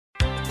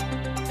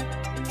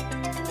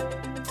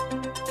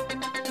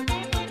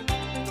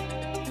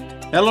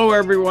Hello,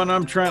 everyone.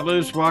 I'm Trent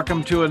Luce.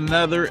 Welcome to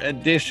another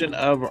edition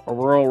of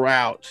Rural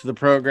Routes, the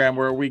program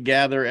where we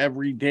gather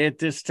every day at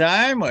this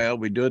time. Well,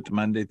 we do it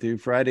Monday through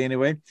Friday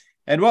anyway.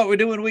 And what we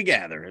do when we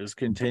gather is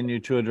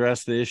continue to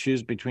address the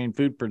issues between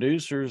food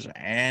producers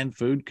and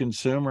food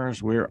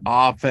consumers. We're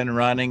off and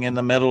running in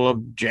the middle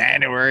of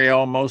January,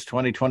 almost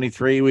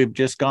 2023. We've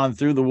just gone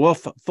through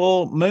the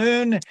full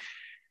moon,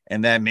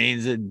 and that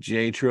means that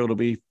Jay Trill will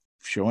be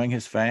showing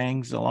his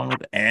fangs along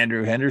with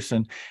Andrew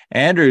Henderson.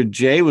 Andrew,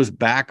 Jay was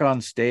back on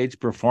stage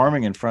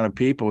performing in front of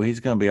people. He's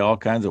going to be all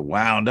kinds of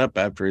wound up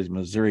after his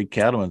Missouri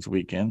Cattlemen's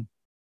weekend.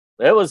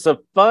 It was a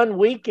fun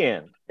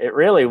weekend. It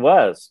really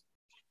was.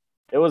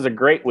 It was a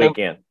great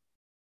weekend.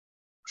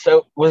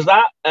 So was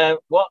that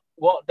what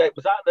day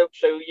was that?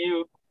 So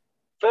you,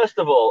 first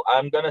of all,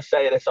 I'm going to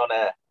say this on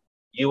air.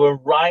 You were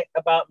right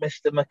about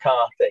Mr.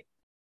 McCarthy.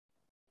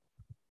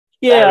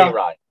 Yeah, very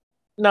right.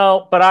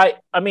 No, but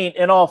I mean,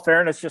 in all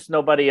fairness, just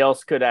nobody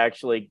else could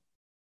actually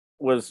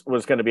was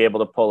going to be able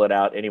to pull it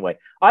out anyway.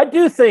 I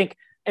do think,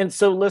 and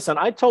so listen,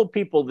 I told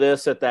people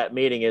this at that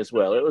meeting as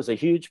well. It was a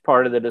huge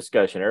part of the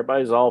discussion.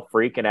 Everybody's all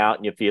freaking out,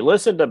 and if you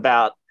listened to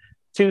about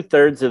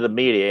 2/3 of the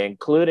media,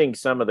 including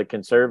some of the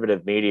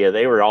conservative media,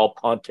 they were all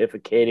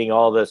pontificating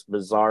all this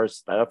bizarre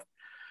stuff.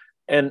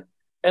 And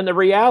the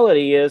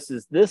reality is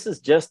this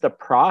is just a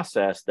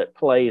process that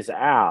plays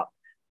out.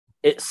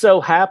 It so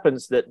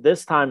happens that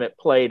this time it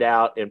played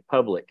out in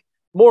public.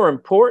 More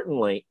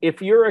importantly,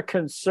 if you're a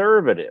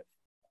conservative,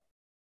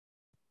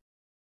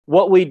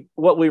 what we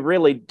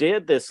really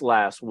did this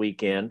last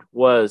weekend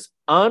was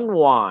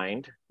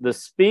unwind the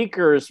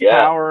speaker's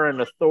power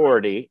and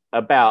authority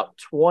about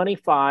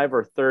 25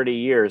 or 30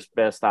 years,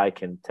 best I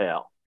can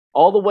tell,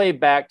 all the way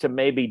back to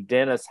maybe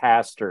Dennis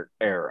Hastert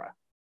era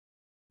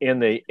in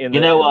the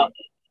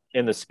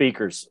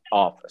speaker's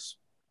office.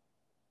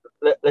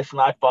 Listen,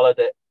 I followed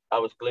it. I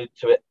was glued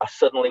to it. I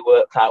suddenly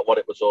worked out what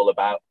it was all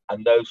about,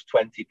 and those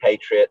 20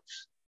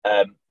 patriots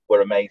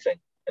were amazing,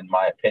 in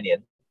my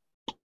opinion.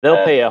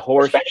 They'll pay a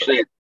horse.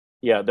 Especially,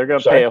 they're going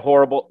to pay a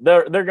horrible.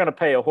 They're going to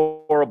pay a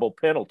horrible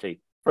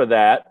penalty for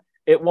that.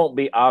 It won't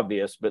be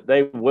obvious, but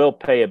they will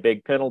pay a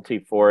big penalty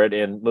for it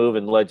in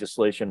moving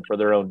legislation for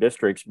their own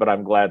districts. But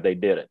I'm glad they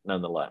did it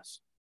nonetheless.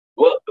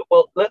 Well,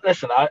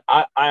 listen,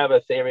 I have a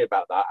theory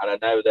about that, and I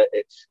know that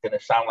it's going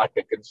to sound like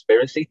a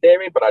conspiracy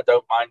theory, but I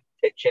don't mind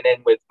pitching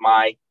in with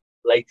my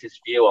latest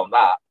view on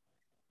that.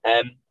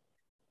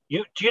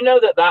 Do you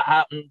know that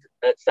happened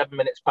at 7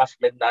 minutes past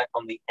midnight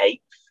on the 8th?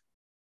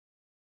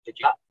 Did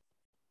you?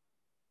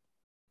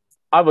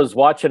 I was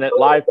watching it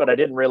live, but I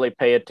didn't really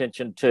pay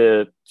attention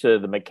to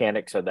the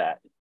mechanics of that.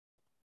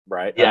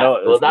 Right? Yeah.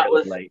 Well, that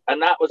was late.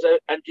 And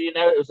do you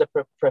know it was a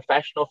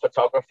professional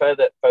photographer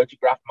that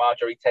photographed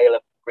Marjorie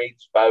Taylor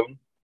Greene's phone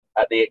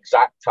at the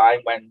exact time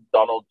when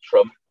Donald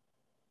Trump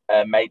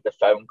made the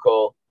phone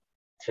call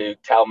to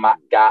tell Matt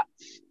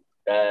Gaetz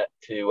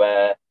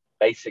to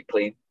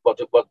basically what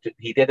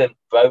he didn't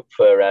vote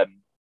for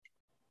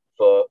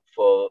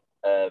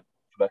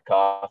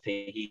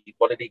McCarthy. He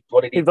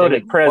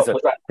voted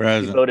president.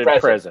 He voted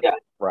president. Yeah.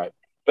 Right.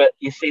 But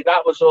you see,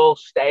 that was all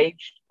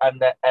staged,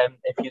 and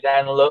if you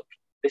then look,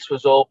 this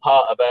was all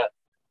part of a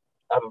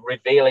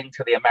revealing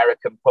to the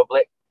American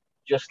public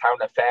just how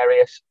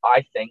nefarious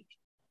I think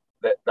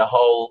that the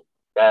whole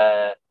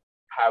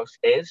House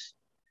is.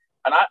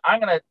 And I'm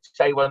going to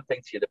say one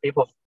thing to you: the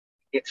people.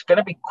 It's going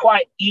to be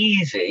quite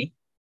easy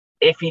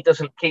if he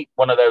doesn't keep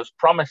one of those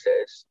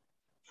promises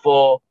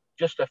for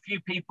just a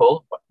few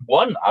people,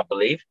 one, I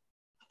believe,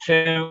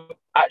 to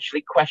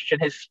actually question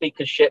his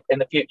speakership in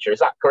the future. Is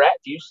that correct?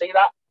 Do you see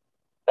that?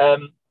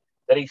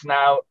 That he's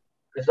now,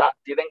 do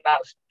you think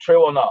that's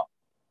true or not?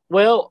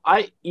 Well,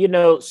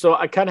 so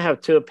I kind of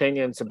have two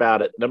opinions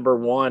about it. Number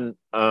one,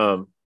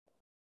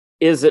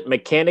 is it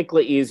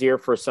mechanically easier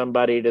for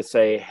somebody to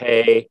say,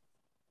 hey,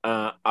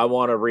 I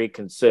want to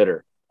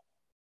reconsider?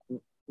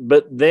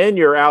 But then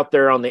you're out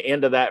there on the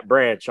end of that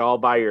branch all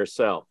by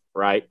yourself,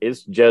 right?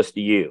 It's just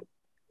you.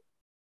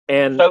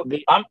 And so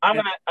I'm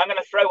gonna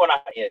throw one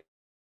at you.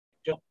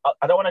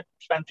 I don't want to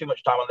spend too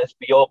much time on this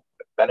for your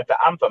benefit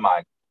and for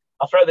mine.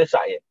 I'll throw this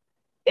at you.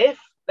 If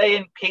they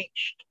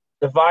impeached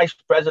the vice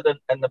president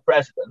and the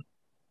president,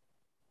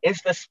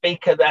 is the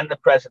speaker then the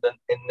president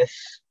in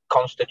this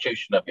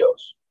constitution of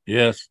yours?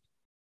 Yes.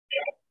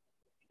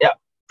 Yeah.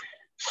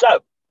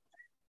 So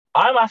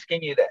I'm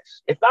asking you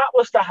this: if that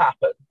was to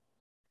happen,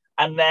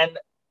 and then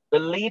the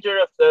leader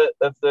of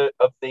the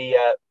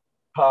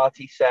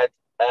party said,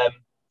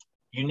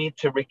 you need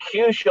to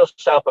recuse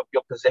yourself of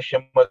your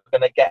position. We're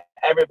going to get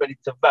everybody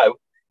to vote.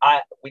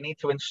 We need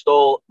to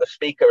install the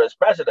speaker as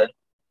president.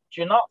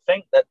 Do you not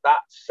think that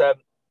that's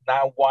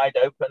now wide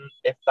open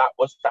if that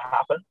was to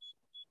happen?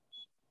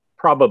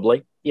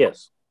 Probably,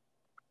 yes.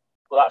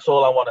 Well, that's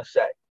all I want to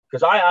say,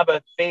 because I have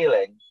a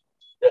feeling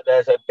that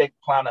there's a big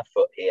plan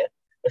afoot here,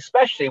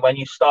 especially when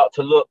you start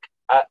to look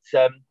at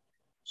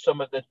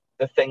some of the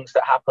things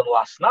that happened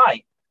last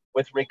night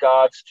with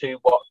regards to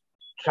what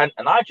Trent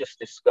and I just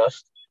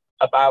discussed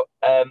about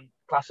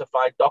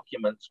classified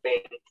documents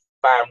being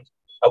found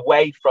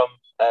away from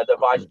the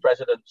vice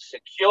president's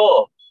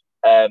secure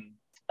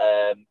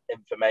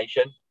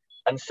information.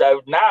 And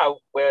so now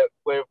we're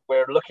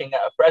looking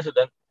at a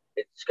president.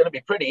 It's going to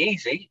be pretty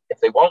easy, if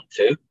they want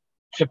to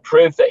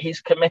prove that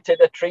he's committed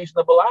a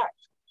treasonable act.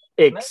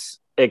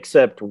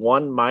 Except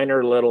one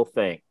minor little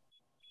thing.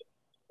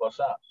 What's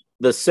that?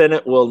 The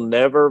Senate will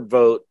never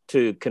vote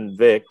to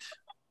convict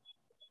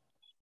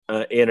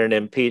in an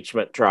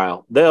impeachment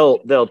trial.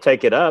 They'll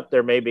take it up.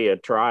 There may be a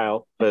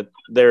trial, but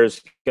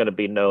there's going to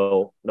be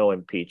no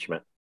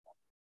impeachment.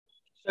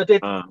 So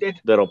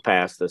that'll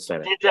pass the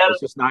Senate.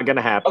 It's just not going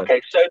to happen.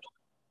 Okay,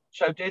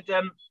 so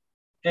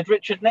did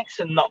Richard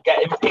Nixon not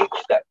get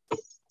impeached then?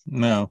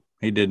 No,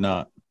 he did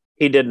not.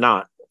 He did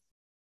not.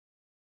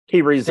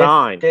 He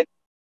resigned.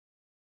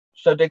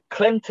 Did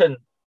Clinton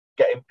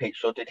get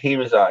impeached, or did he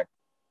resign?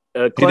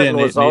 Clinton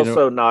was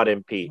also not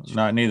impeached.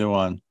 Neither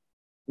one.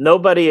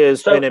 Nobody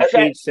has been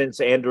impeached since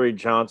Andrew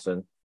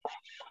Johnson.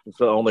 It's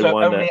the only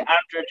one. Only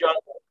Andrew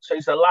Johnson. So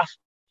he's the last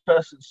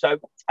person. So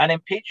an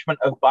impeachment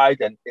of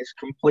Biden is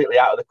completely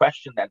out of the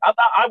question then.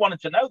 I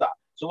wanted to know that.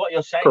 So what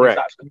you're saying is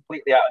that's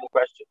completely out of the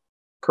question.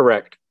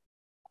 Correct.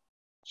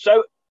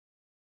 So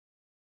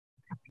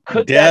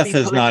death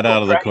is not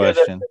out of the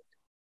question.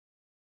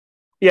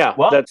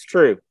 That's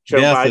true.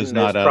 Joe Death Biden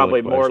is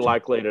probably more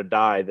likely to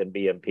die than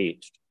be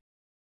impeached.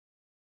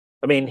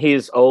 I mean,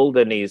 he's old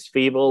and he's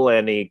feeble,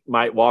 and he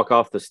might walk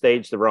off the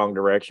stage the wrong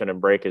direction and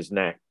break his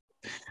neck.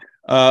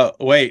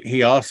 Wait,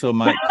 he also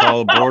might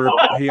call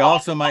he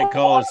also might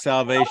call a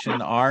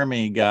Salvation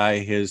Army guy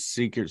his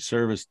Secret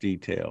Service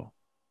detail.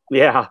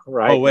 Yeah,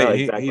 right. Oh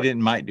wait, he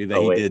didn't might do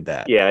that. He did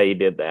that. Yeah, he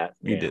did that.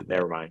 He did.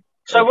 Never mind.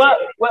 So what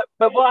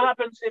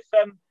happens if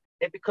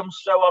it becomes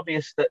so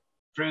obvious that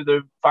through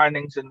the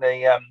findings in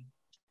the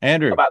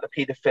Andrew about the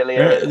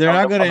pedophilia, they're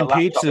not going to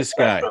impeach this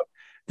guy.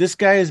 This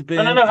guy has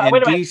been in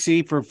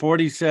DC for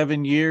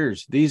 47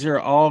 years. These are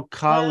all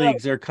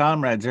colleagues or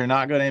comrades. They're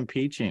not going to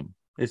impeach him.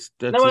 That's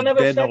dead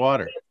in the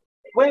water.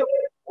 Wait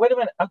a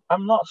minute.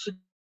 I'm not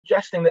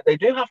suggesting that they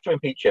do have to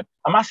impeach him.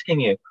 I'm asking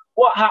you,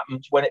 what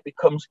happens when it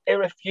becomes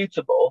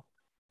irrefutable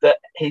that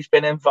he's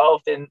been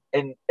involved in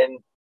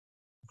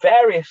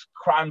various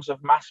crimes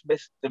of mass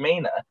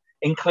misdemeanor,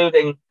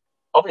 including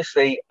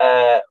obviously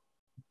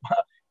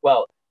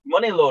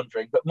money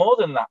laundering, but more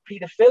than that,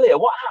 pedophilia?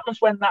 What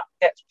happens when that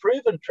gets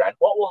proven, Trent?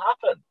 What will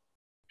happen?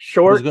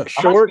 Short of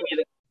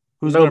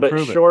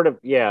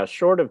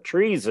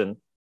treason,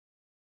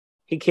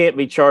 he can't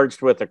be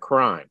charged with a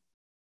crime.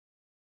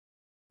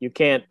 You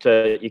can't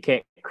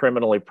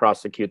criminally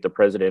prosecute the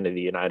president of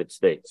the United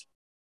States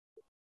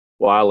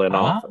while in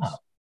office.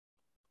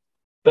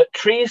 But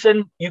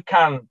treason, you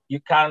can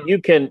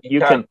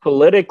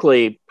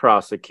politically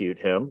prosecute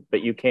him,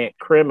 but you can't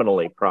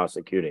criminally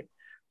prosecute him.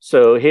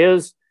 So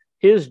his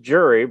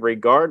jury,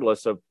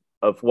 regardless of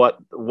what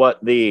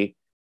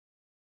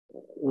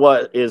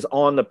is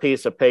on the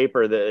piece of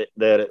paper that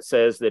it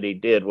says that he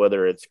did,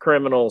 whether it's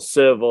criminal,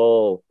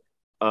 civil,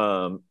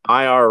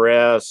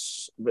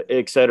 IRS,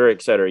 et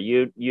cetera,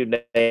 you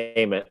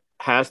name it,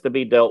 has to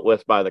be dealt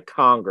with by the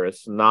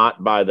Congress,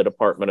 not by the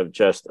Department of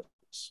Justice.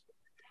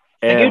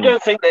 And you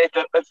don't think that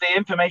if the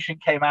information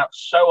came out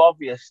so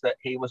obvious that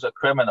he was a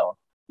criminal,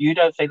 you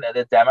don't think that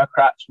the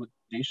Democrats would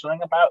do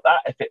something about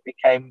that if it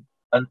became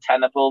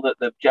untenable that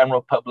the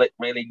general public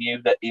really knew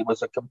that he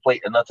was a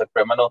complete and utter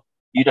criminal?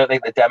 You don't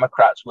think the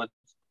Democrats would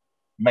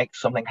make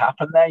something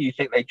happen there? You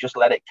think they'd just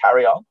let it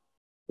carry on?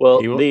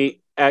 Well, the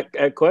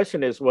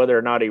question is whether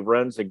or not he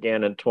runs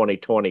again in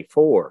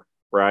 2024,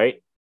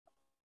 right?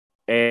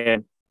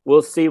 And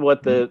we'll see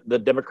what the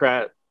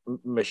Democrat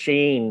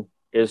machine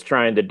is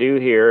trying to do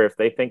here. If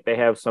they think they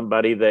have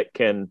somebody that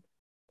can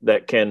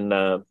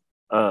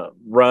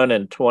run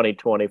in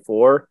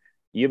 2024,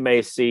 you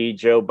may see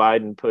Joe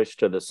Biden pushed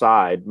to the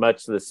side,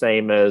 much the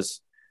same as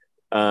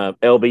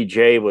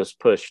LBJ was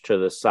pushed to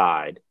the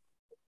side.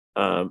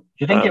 Do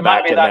you think it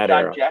might be that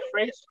guy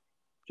Jeffries?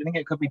 Do you think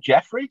it could be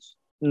Jeffries?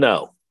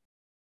 No.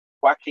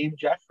 Joaquin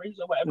Jeffries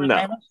or whatever his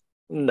name is?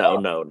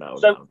 No.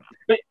 So,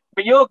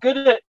 but you're good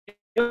at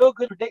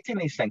predicting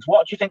these things.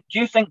 What do you think? Do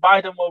you think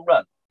Biden will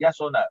run? Yes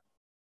or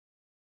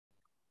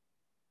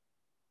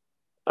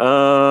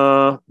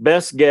no?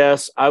 Best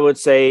guess, I would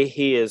say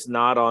he is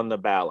not on the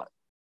ballot.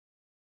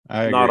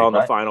 Not on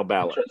the final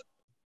ballot.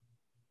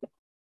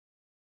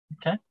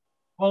 Okay.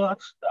 Well,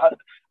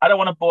 I don't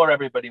want to bore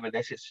everybody with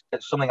this.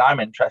 It's something I'm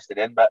interested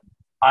in, but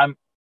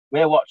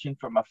we're watching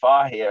from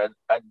afar here,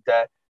 and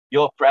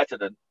your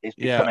president is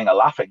becoming a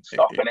laughing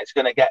stock, and it's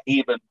going to get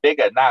even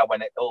bigger now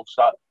when it all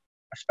starts,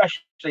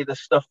 especially the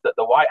stuff that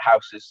the White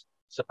House is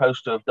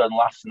supposed to have done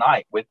last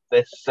night with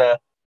this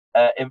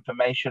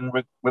information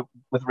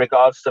with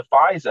regards to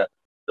Pfizer.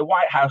 The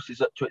White House is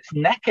up to its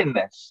neck in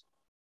this.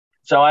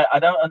 So I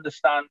don't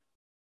understand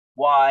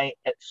why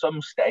at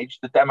some stage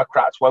the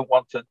Democrats won't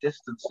want to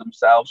distance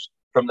themselves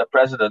from the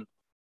president.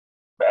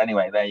 But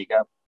anyway, there you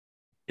go.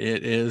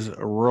 It is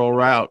a rural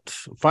route.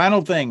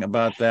 Final thing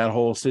about that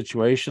whole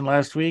situation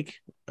last week,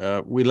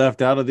 we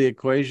left out of the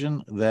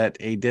equation that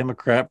a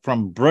Democrat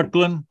from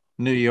Brooklyn,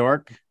 New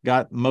York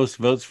got most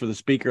votes for the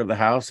Speaker of the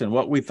House and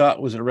what we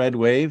thought was a red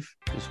wave.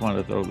 Just wanted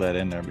to throw that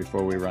in there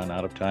before we run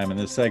out of time in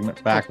this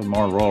segment. Back with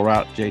more Rural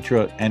Route. Jay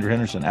Truitt, Andrew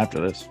Henderson after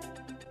this.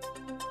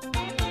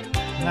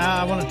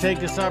 Now I want to take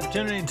this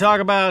opportunity to talk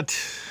about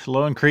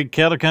Lone Creek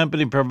Cattle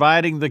Company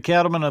providing the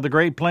cattlemen of the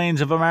Great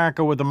Plains of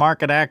America with the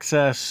market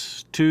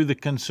access to the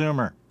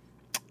consumer.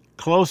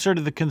 Closer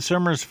to the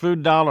consumer's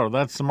food dollar.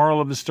 That's the moral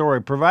of the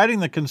story.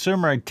 Providing the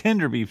consumer a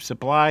tender beef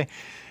supply,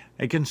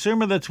 a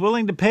consumer that's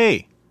willing to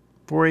pay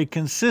for a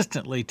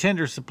consistently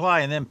tender supply,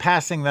 and then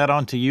passing that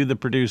on to you, the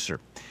producer.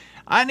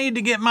 I need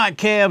to get my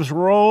calves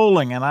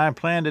rolling, and I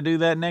plan to do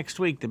that next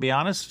week, to be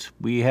honest.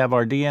 We have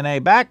our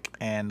DNA back,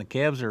 and the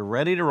calves are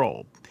ready to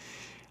roll.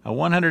 A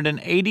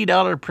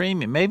 $180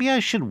 premium. Maybe I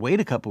should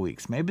wait a couple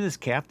weeks. Maybe this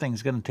calf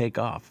thing's going to take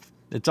off.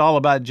 It's all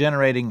about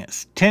generating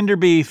tender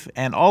beef,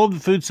 and all of the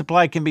food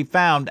supply can be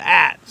found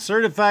at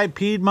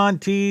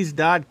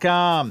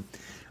CertifiedPiedmontese.com.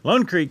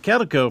 Lone Creek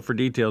Cattle Co. for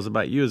details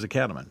about you as a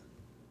cattleman.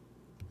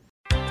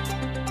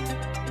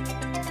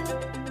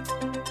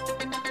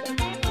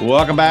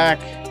 Welcome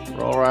back.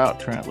 Rural Route,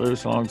 Trent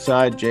Lewis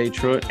alongside Jay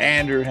Truitt,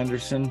 Andrew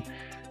Henderson.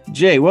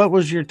 Jay, what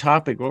was your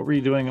topic? What were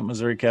you doing at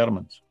Missouri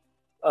Cattlemen's?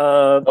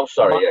 Sorry.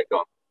 Go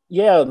on.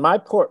 Yeah, my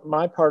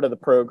part of the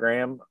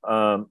program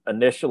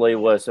initially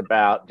was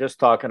about just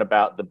talking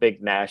about the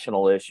big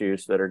national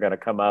issues that are going to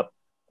come up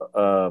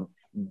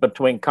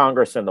between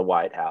Congress and the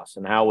White House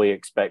and how we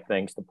expect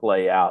things to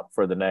play out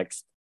for the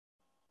next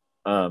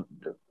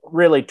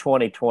really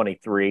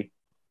 2023.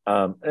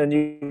 And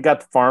you've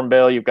got the Farm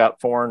Bill, you've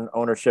got foreign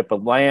ownership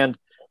of land.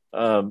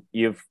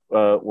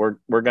 We're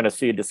going to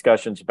see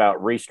discussions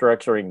about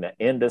restructuring the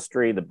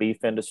industry, the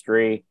beef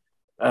industry,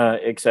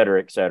 et cetera,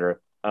 et cetera.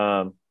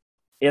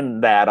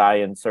 In that, I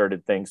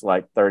inserted things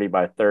like 30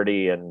 by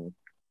 30 and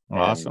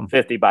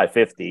 50 by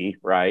 50,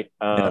 right?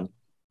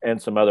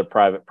 And some other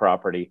private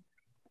property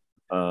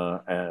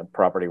and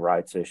property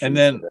rights issues. And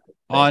then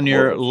on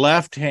your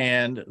left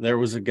hand, there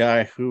was a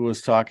guy who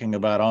was talking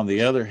about on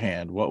the other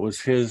hand. What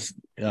was his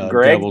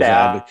Greg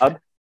Dowd.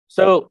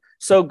 So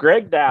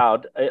Greg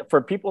Dowd,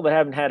 for people that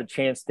haven't had a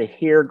chance to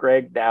hear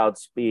Greg Dowd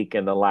speak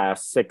in the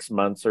last 6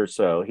 months or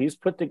so, he's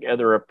put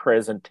together a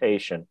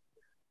presentation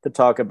to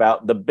talk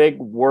about the big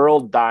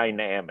world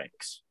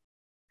dynamics.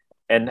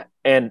 And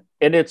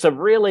it's a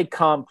really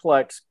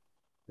complex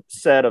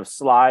set of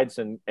slides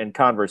and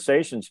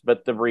conversations,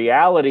 but the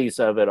realities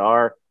of it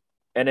are,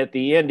 and at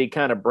the end, he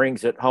kind of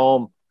brings it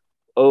home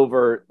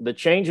over the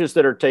changes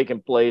that are taking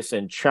place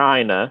in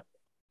China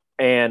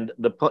and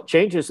the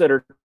changes that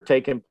are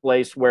taking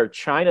place where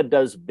China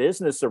does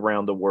business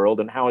around the world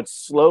and how it's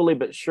slowly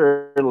but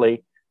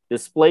surely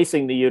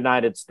displacing the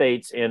United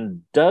States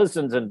in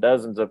dozens and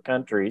dozens of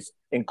countries,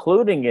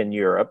 including in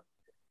Europe.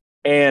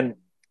 And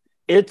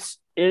it's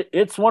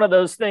one of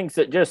those things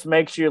that just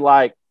makes you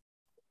like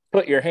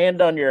put your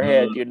hand on your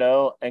head, you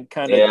know, and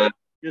kind of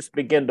just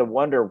begin to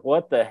wonder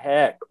what the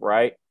heck,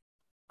 right?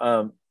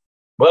 Well,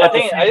 at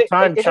the same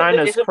time,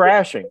 China's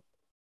crashing.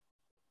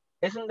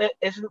 Isn't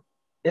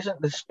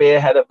the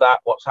spearhead of that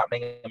what's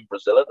happening in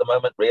Brazil at the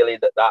moment? Really,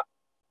 that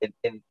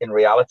in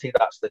reality,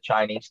 that's the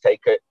Chinese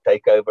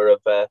takeover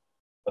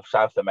of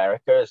South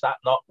America. Is that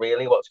not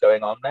really what's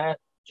going on there,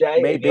 Jay?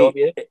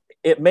 Maybe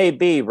it may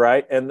be,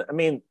 right. And I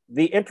mean,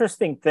 the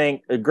interesting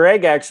thing,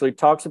 Greg actually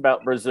talks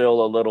about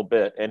Brazil a little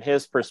bit, and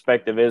his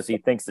perspective is he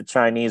thinks the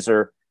Chinese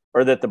or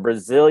that the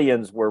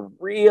Brazilians were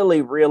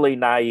really, really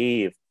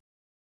naive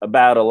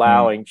about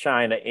allowing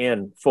China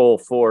in full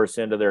force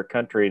into their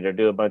country to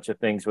do a bunch of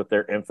things with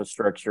their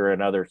infrastructure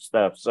and other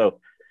stuff.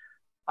 So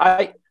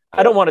I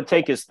don't want to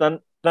take his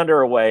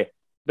thunder away,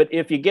 but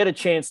if you get a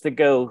chance to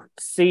go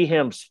see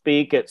him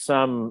speak at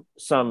some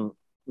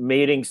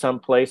meeting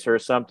someplace or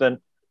something,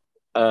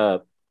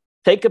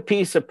 take a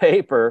piece of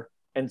paper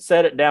and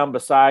set it down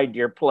beside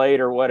your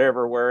plate or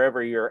whatever,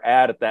 wherever you're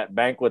at that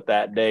banquet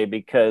that day,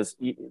 because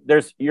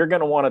you're going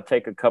to want to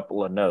take a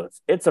couple of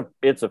notes. It's a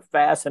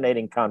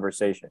fascinating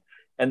conversation.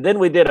 And then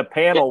we did a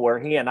panel where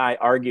he and I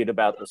argued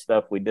about the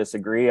stuff we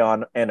disagree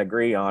on and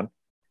agree on.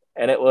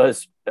 And it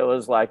was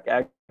like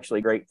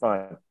actually great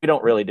fun. We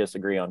don't really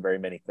disagree on very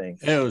many things.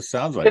 It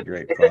sounds like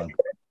great fun.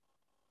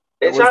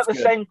 Is that the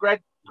same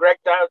Greg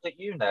Dowd that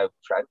you know,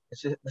 Trent?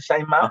 Is it the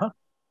same man? Uh-huh.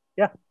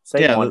 Yeah,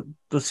 same one.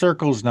 The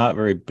circle's not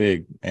very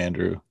big,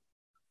 Andrew.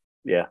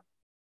 Yeah.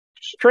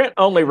 Trent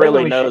only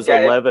really knows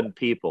 11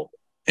 people.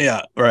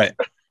 Yeah, right.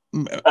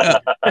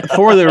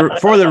 For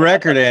the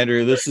record,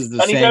 Andrew, this is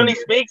the same. He's only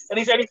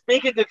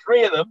speaking to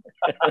 3 of them.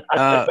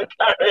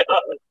 Carry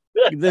on.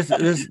 This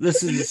is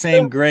the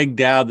same Greg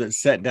Dowd that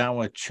sat down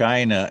with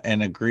China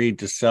and agreed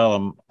to sell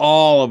them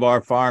all of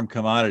our farm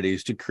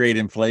commodities to create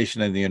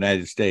inflation in the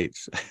United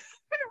States.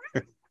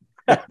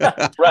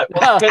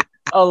 Right.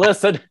 Well,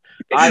 listen.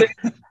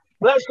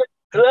 Let's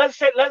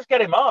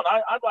get him on.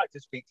 I'd like to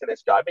speak to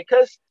this guy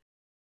because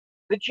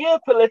the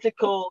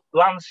geopolitical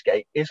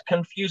landscape is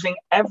confusing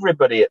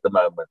everybody at the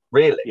moment,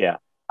 really. Yeah.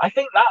 I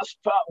think that's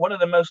one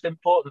of the most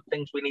important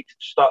things we need to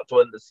start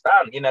to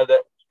understand, you know,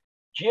 that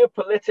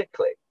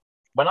geopolitically,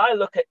 when I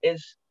look at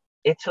is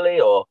Italy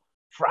or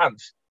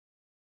France.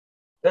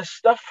 There's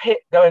stuff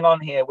going on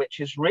here which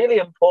is really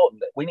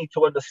important that we need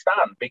to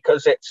understand,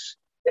 because it's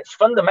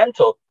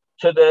fundamental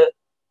to the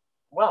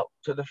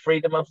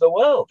freedom of the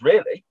world,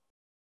 really.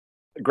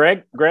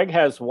 Greg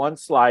has one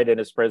slide in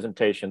his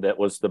presentation that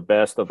was the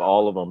best of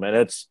all of them, and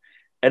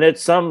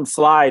it's some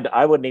slide.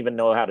 I wouldn't even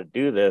know how to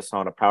do this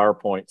on a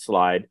PowerPoint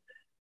slide,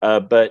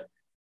 but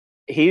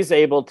he's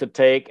able to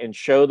take and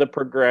show the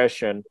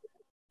progression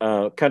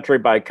country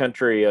by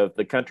country of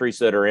the countries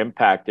that are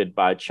impacted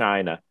by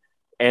China,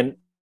 and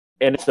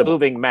it's a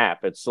moving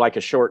map. It's like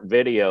a short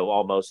video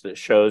almost that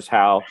shows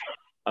how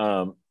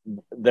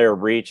their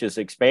reach is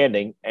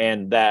expanding,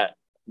 and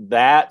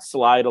that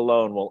slide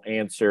alone will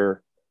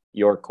answer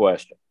your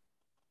question.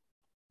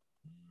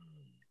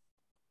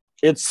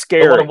 It's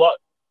scary.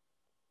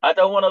 I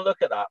don't want to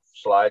look at that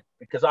slide,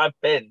 because I've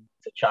been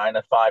to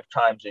China 5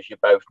 times, as you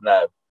both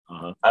know,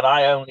 and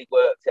I only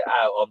worked it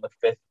out on the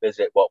 5th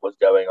visit what was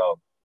going on.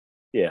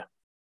 Yeah.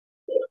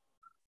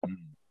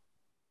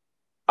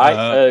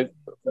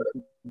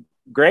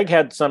 Greg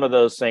had some of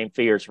those same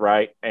fears,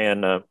 right?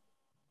 And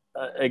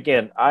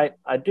again, I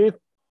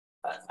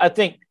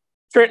think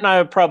Trent and I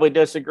would probably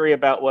disagree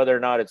about whether or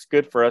not it's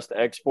good for us to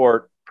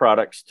export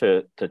products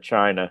to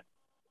China.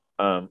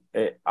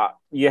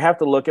 You have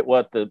to look at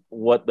what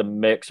the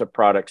mix of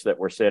products that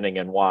we're sending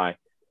and why.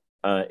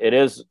 It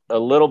is a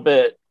little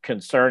bit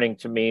concerning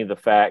to me, the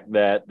fact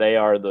that they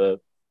are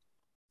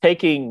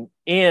taking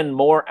in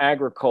more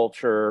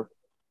agriculture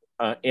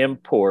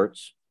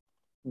imports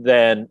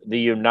than the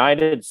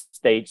United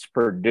States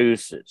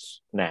produces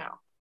now.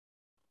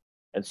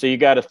 And so you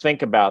got to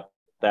think about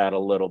that a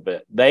little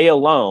bit. They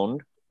alone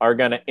are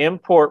going to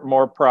import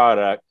more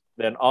product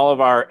than all of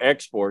our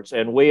exports,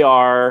 and we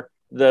are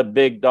the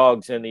big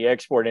dogs in the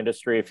export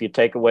industry if you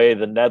take away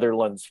the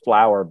Netherlands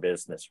flour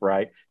business,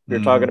 right?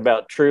 You're talking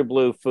about True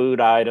Blue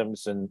food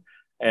items and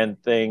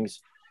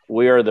things.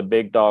 We are the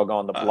big dog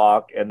on the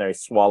block, and they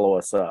swallow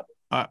us up.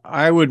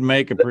 I would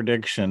make a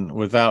prediction,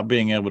 without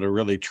being able to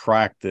really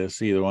track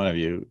this, either one of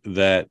you,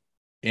 that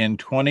in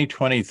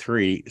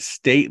 2023,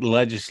 state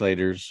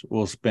legislators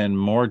will spend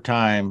more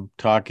time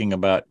talking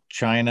about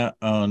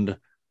China-owned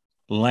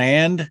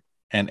land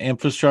and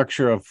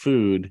infrastructure of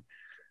food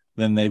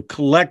than they've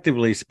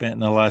collectively spent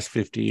in the last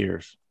 50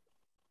 years.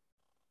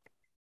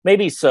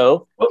 Maybe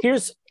so.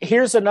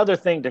 Here's another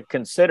thing to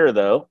consider,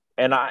 though.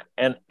 And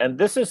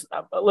this is,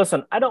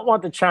 listen, I don't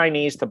want the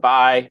Chinese to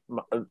buy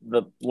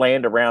the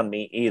land around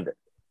me either.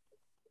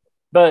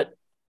 But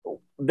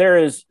there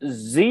is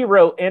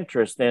zero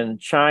interest in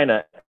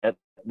China at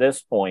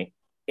this point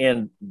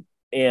in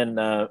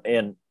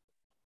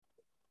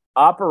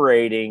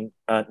operating,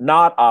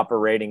 not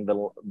operating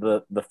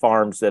the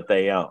farms that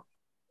they own.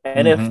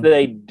 And if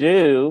they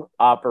do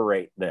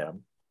operate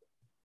them,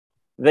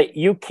 that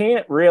you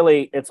can't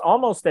really, it's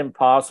almost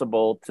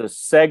impossible to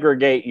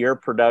segregate your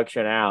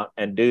production out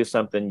and do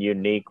something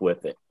unique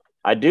with it.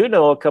 I do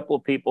know a couple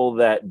of people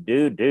that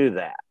do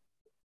that.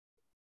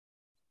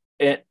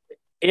 It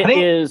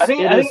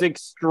is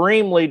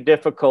extremely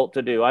difficult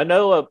to do. I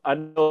know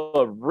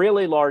a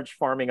really large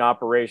farming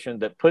operation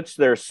that puts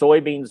their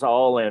soybeans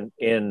all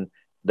in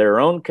their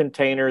own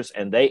containers,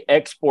 and they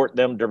export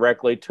them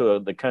directly to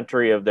the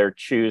country of their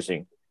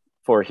choosing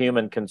for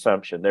human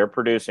consumption. They're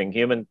producing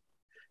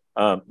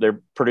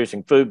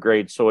food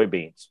grade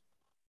soybeans,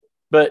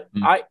 but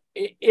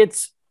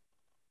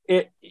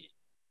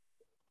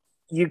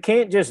you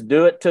can't just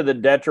do it to the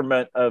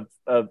detriment of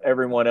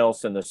everyone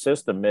else in the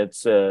system.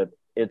 It's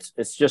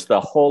just a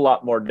whole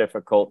lot more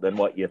difficult than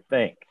what you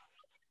think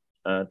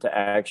to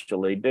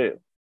actually do.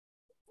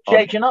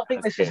 Jay, do you not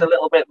think this is a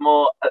little bit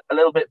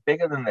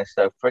bigger than this,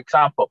 though? For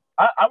example,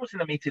 I was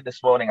in a meeting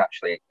this morning,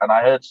 actually, and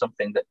I heard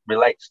something that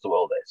relates to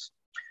all this.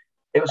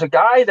 It was a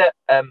guy that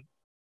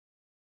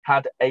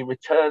had a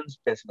returns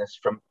business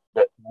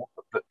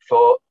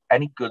for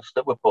any goods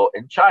that were bought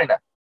in China,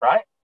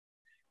 right?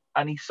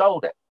 And he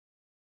sold it.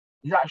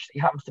 He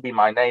happens to be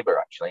my neighbor,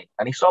 actually,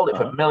 and he sold it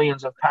for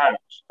millions of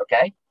pounds,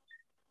 okay?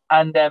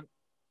 And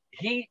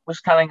he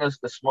was telling us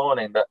this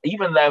morning that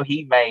even though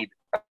he made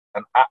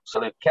an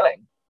absolute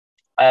killing,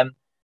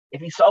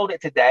 if he sold it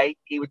today,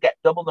 he would get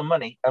double the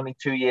money only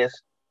 2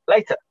 years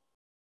later.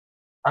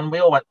 And we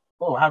all went,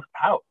 oh,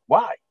 how,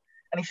 why?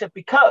 And he said,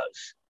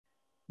 because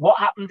what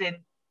happened in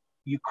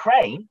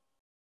Ukraine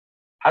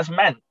has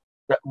meant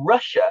that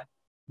Russia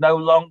no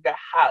longer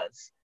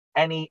has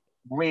any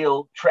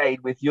real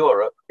trade with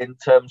Europe in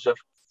terms of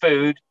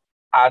food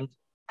and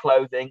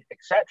clothing,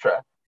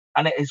 etc.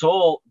 And it is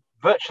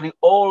virtually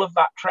all of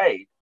that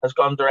trade has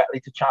gone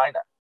directly to China.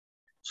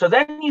 So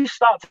then you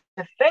start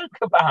to think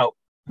about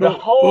the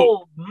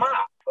whole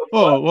map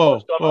of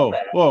what's gone on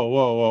there.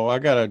 Whoa. I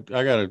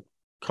gotta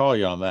call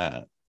you on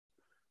that.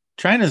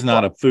 China's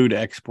not a food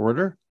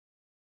exporter.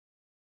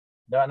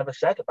 No, I never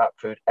said about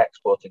food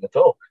exporting at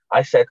all.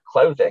 I said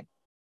clothing.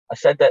 I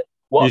said that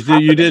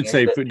you did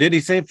say food. Did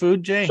he say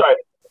food, Jay? Sorry.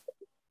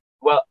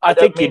 Well, I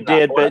think you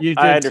did, but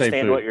I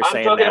understand what you're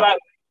saying. I'm talking about.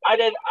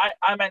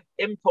 I meant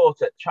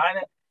importer.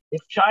 China.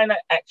 If China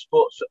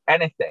exports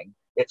anything,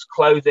 it's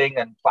clothing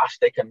and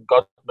plastic and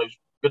God knows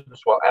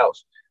goodness what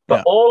else.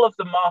 But all of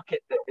the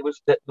market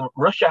that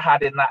Russia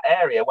had in that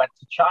area went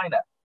to China.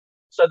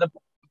 So the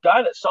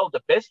guy that sold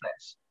the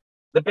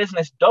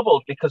business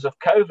doubled because of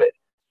COVID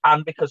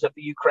and because of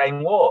the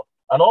Ukraine war.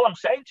 And all I'm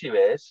saying to you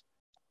is,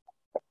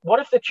 what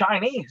if the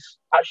Chinese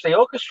actually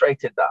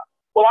orchestrated that?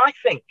 Well, I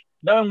think,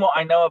 knowing what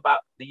I know about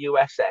the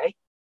USA,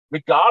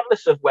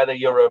 regardless of whether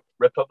you're a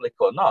republic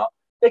or not,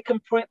 they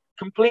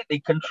completely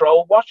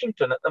control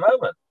Washington at the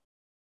moment.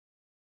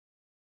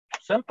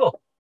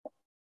 Simple.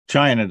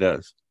 China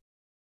does.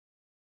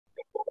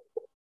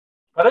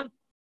 Pardon?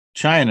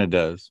 China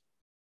does.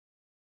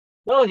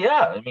 Well,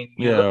 yeah. I mean,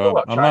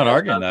 I'm not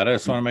arguing that. I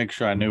just want to make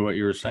sure I knew what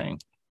you were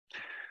saying.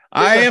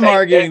 I Because am they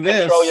arguing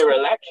control this. your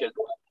election.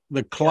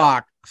 The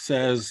clock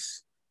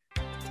says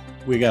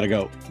we got to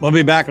go. We'll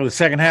be back with the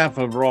second half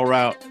of Rural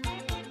Route.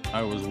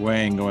 I was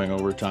weighing going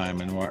over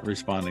time and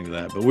responding to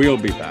that, but we'll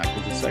be back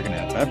with the second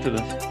half after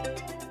this.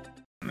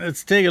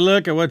 Let's take a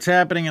look at what's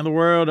happening in the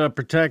world of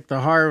Protect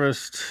the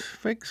Harvest.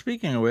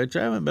 Speaking of which,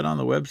 I haven't been on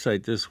the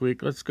website this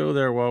week. Let's go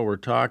there while we're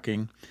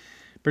talking.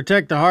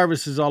 Protect the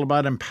Harvest is all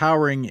about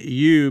empowering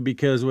you,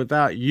 because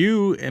without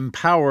you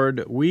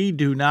empowered, we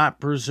do not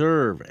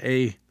preserve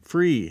a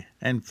free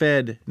and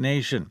fed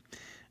nation.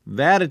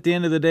 That, at the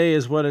end of the day,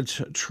 is what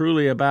it's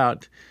truly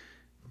about.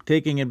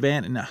 Taking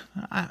advantage,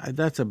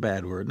 that's a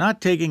bad word,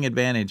 not taking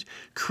advantage,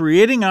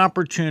 creating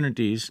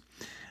opportunities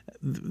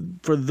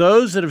for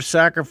those that have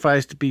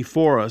sacrificed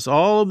before us,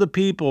 all of the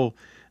people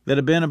that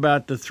have been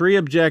about the three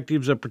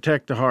objectives of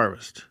Protect the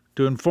Harvest: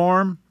 to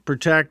inform,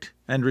 protect,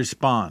 and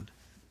respond.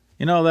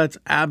 You know, that's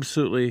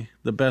absolutely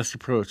the best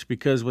approach,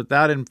 because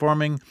without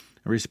informing,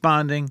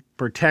 responding,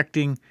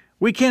 protecting,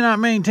 we cannot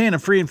maintain a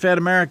free and fed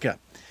America.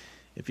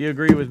 If you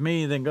agree with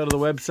me, then go to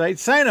the website,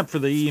 sign up for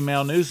the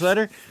email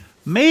newsletter.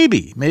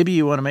 Maybe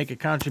you want to make a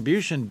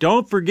contribution.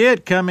 Don't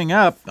forget, coming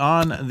up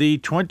on the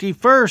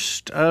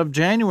 21st of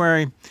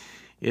January,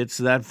 it's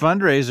that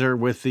fundraiser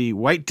with the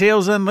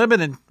Whitetails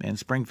Unlimited in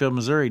Springfield,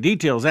 Missouri.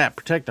 Details at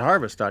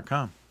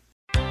protecttheharvest.com.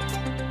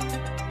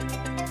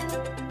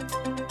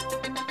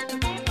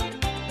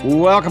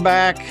 Welcome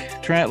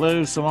back. Trent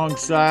Loos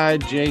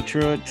alongside Jay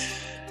Truitt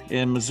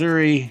in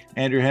Missouri,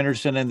 Andrew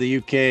Henderson in the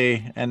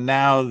UK, and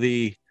now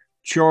the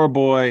chore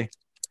boy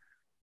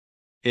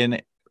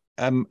in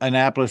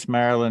Annapolis,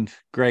 Maryland,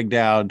 Greg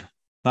Dowd,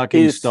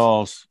 mucking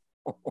stalls.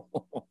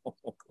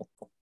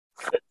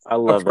 I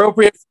love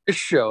appropriate for this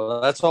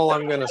show. That's all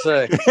I'm going to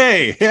say.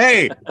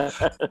 Hey.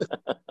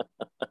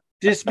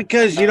 Just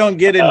because you don't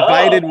get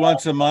invited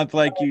once a month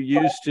like you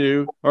used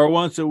to, or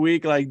once a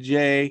week like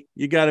Jay,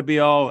 you got to be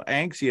all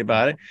angsty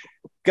about it.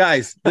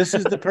 Guys, this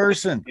is the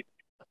person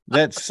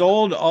that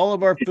sold all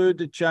of our food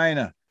to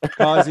China,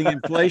 causing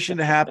inflation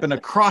to happen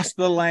across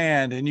the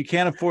land, and you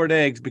can't afford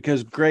eggs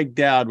because Greg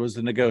Dowd was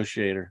the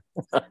negotiator.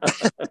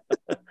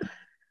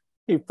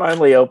 He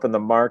finally opened the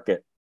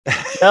market.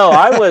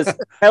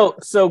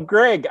 So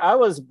Greg, I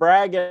was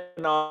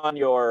bragging on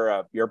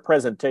your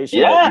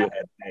presentation that you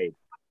had made.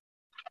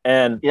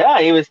 And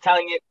he was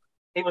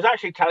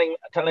actually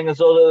telling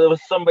us all that there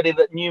was somebody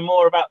that knew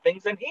more about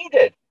things than he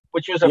did,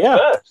 which was a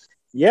first.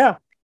 Yeah.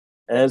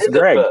 And it's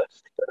Greg.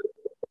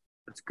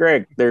 It's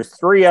Greg. There's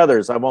three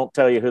others. I won't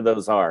tell you who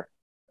those are.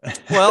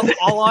 Well,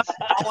 all I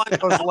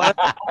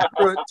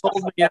was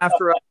told me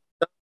after I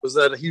was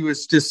that he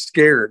was just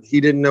scared. He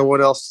didn't know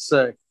what else to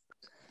say.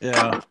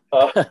 Yeah.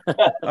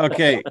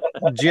 Okay,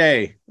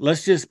 Jay,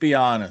 let's just be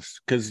honest,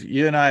 because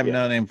you and I have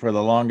known him for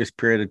the longest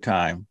period of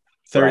time,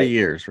 30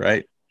 years,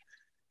 right?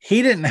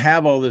 He didn't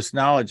have all this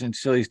knowledge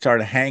until he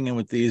started hanging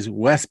with these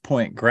West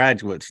Point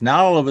graduates.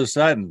 Now, all of a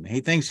sudden, he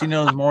thinks he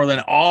knows more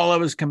than all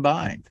of us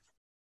combined.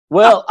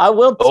 Well,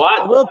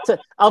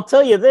 I'll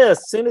tell you this.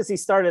 As soon as he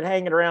started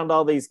hanging around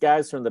all these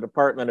guys from the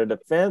Department of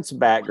Defense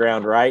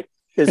background, right,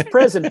 his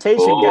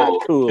presentation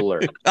got cooler.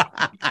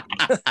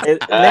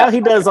 Now he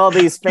does all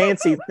these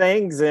fancy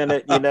things in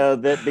it,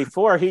 that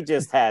before he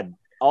just had,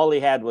 all he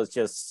had was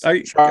just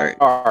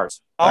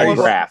charts,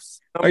 graphs.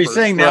 Are you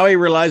saying now he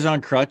relies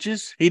on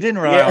crutches? He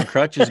didn't rely on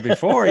crutches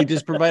before. He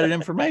just provided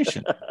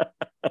information.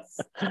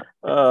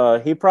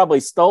 He probably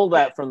stole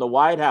that from the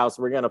White House.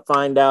 We're going to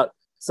find out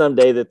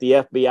someday that the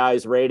FBI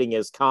is raiding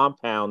his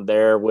compound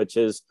there, which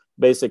is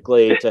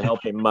basically to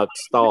help him muck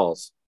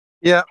stalls.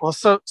 Yeah, well,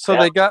 so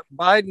they got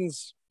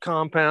Biden's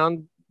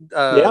compound.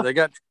 They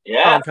got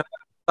compound.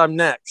 I'm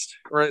next,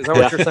 right? Is that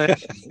what you're saying?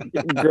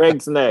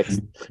 Greg's next.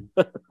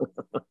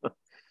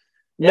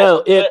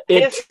 No,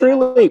 it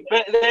truly.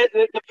 But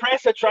the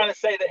press are trying to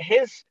say that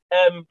his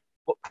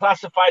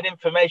classified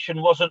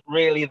information wasn't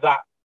really that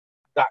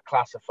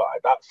classified.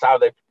 That's how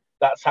the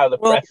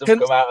press have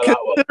come out of that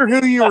one. Consider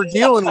who you were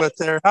dealing with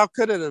there. How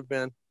could it have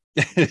been?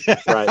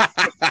 Right.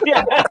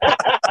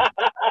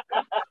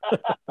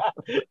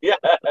 Yeah,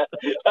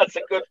 that's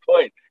a good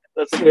point.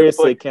 That's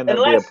seriously, can that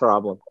be a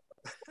problem?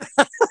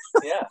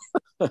 Yeah.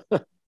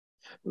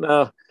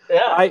 No.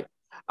 Yeah.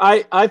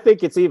 I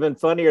think it's even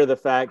funnier the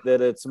fact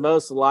that it's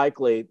most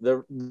likely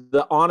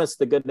the honest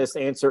to goodness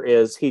answer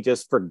is he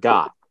just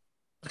forgot.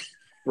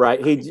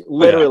 Right. He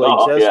literally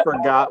just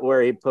forgot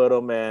where he put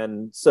them,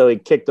 and so he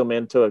kicked them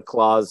into a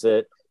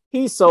closet.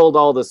 He sold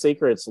all the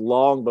secrets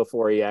long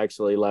before he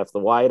actually left the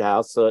White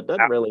House, so it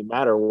doesn't really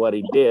matter what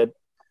he did.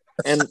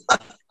 And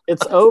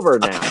it's over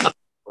now,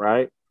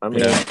 right? I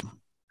mean,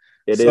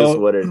 it is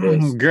what it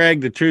is. Greg,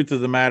 the truth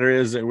of the matter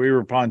is that we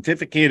were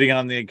pontificating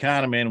on the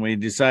economy, and we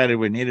decided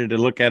we needed to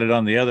look at it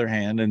on the other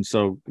hand, and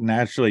so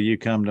naturally you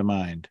come to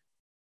mind.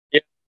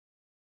 Yeah.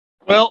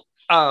 Well,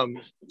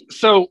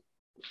 so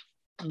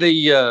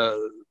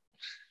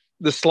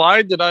the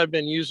slide that I've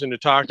been using to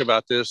talk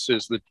about this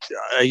is that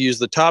I use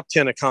the top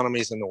 10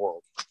 economies in the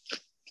world.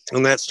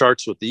 And that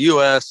starts with the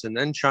US and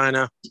then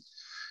China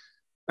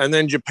and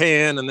then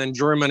Japan and then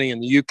Germany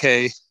and the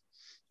UK.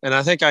 And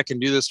I think I can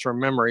do this from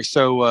memory.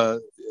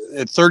 So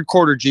at third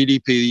quarter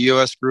GDP, the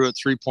US grew at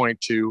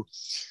 3.2.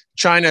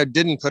 China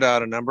didn't put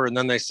out a number, and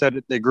then they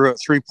said they grew at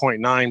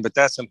 3.9, but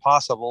that's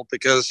impossible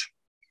because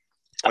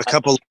a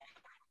couple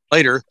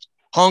later,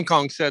 Hong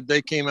Kong said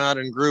they came out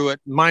and grew at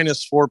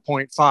minus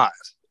 4.5.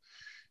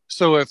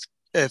 So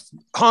if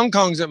Hong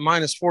Kong's at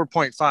minus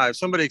 4.5,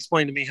 somebody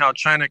explained to me how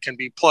China can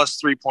be plus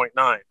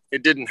 3.9.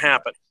 It didn't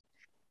happen.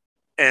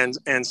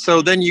 And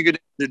so then you get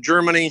to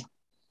Germany,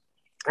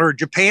 or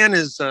Japan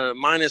is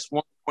minus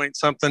 1 point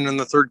something in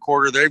the third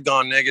quarter. They've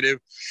gone negative.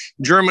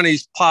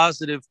 Germany's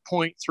positive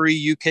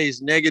 0.3,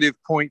 UK's negative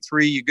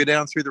 0.3. You go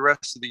down through the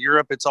rest of the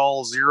Europe, it's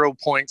all 0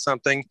 point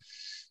something.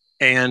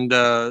 And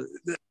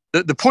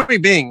the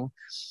point being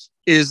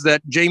is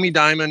that Jamie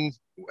Dimon,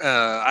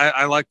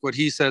 I like what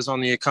he says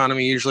on the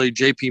economy, usually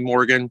JP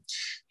Morgan.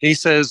 He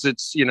says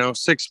it's,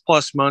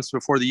 6+ months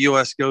before the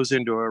U.S. goes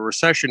into a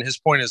recession. His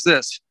point is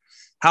this: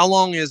 how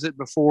long is it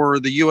before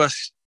the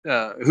U.S.,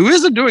 who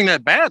isn't doing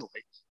that badly,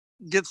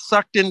 gets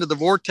sucked into the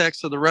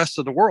vortex of the rest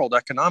of the world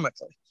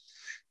economically?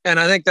 And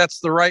I think that's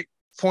the right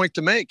point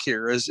to make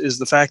here is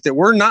the fact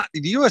that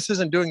the U.S.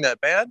 isn't doing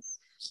that bad,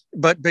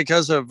 but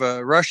because of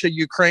Russia,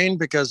 Ukraine,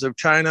 because of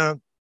China,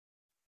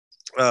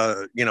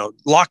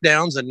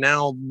 lockdowns, and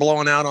now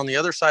blowing out on the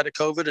other side of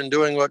COVID and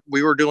doing what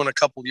we were doing a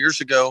couple of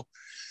years ago,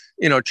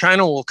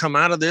 China will come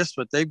out of this,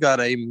 but they've got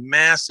a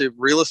massive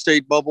real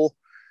estate bubble.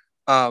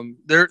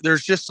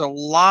 There's just a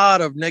lot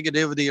of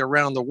negativity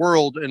around the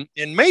world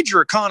in major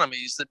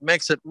economies that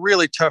makes it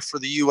really tough for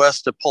the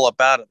U.S. to pull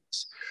up out of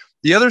this.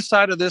 The other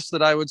side of this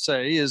that I would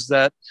say is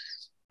that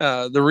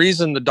the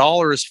reason the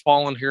dollar has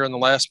fallen here in the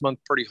last month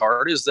pretty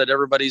hard is that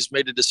everybody's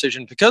made a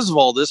decision because of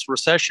all this.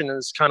 Recession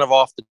is kind of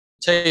off the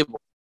table.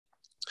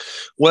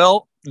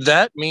 Well,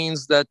 that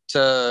means that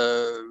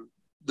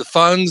the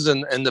funds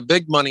and the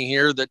big money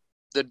here that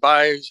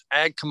buys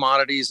ag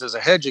commodities as a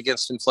hedge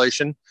against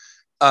inflation,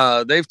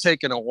 they've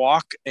taken a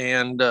walk,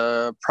 and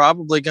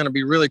probably going to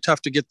be really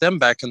tough to get them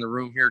back in the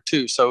room here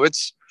too. So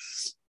it's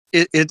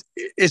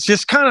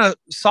just kind of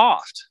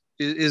soft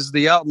is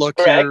the outlook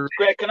here.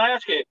 Greg, can I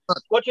ask you,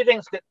 what do you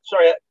think?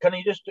 Sorry, can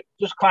you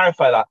just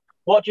clarify that?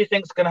 What do you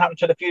think is going to happen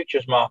to the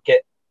futures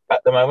market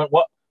at the moment?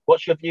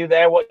 What's your view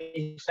there? What are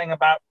you saying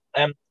about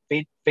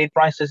feed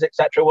prices,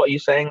 etc.? What are you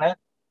saying there?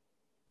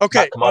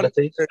 Okay, about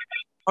commodities.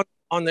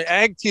 On the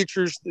ag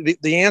futures,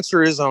 the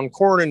answer is on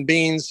corn and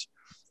beans.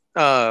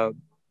 Our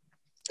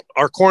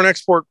corn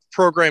export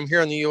program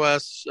here in the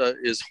U.S.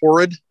 Is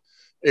horrid.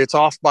 It's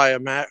off by a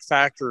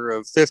factor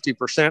of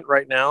 50%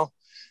 right now.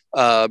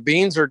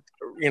 Beans are,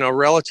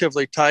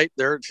 relatively tight.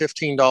 They're at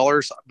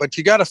 $15, but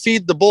you got to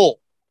feed the bull.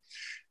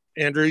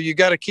 Andrew, you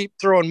got to keep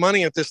throwing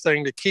money at this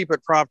thing to keep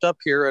it propped up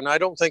here. And I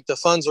don't think the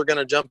funds are going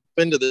to jump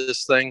into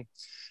this thing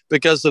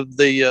because of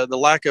the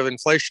lack of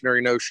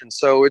inflationary notion.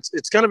 So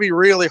it's going to be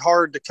really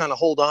hard to kind of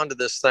hold on to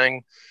this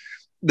thing.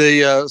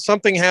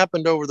 Something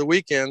happened over the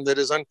weekend that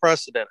is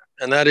unprecedented,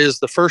 and that is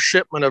the first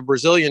shipment of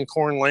Brazilian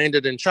corn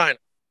landed in China.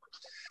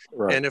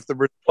 Right. And if the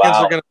Brazilians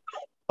are going to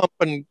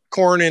pump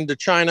corn into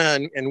China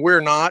and we're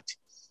not,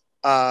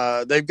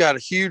 they've got a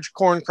huge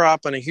corn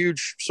crop and a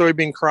huge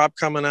soybean crop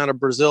coming out of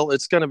Brazil.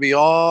 It's going to be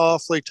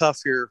awfully tough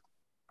here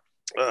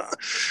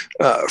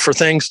for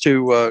things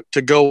to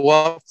go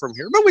up from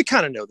here. But we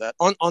kind of know that.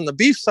 On the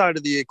beef side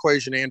of the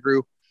equation,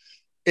 Andrew,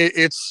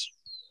 I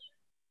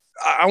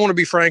want to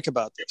be frank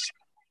about this.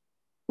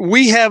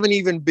 We haven't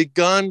even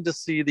begun to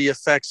see the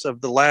effects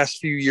of the last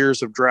few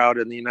years of drought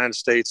in the United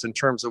States in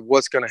terms of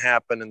what's going to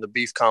happen in the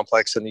beef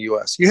complex in the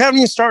U.S. You haven't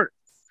even started.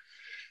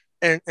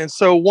 And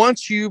so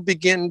once you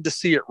begin to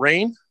see it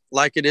rain,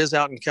 like it is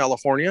out in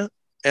California,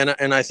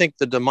 and I think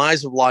the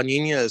demise of La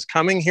Nina is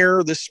coming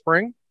here this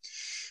spring,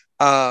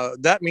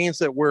 that means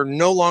that we're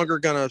no longer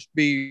going to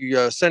be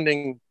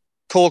sending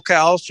cull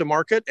cows to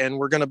market, and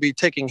we're going to be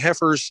taking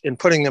heifers and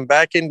putting them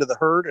back into the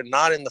herd and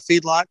not in the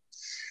feedlot.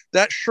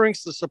 That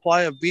shrinks the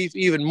supply of beef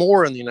even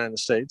more in the United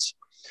States.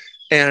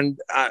 And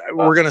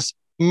we're going to see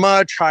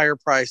much higher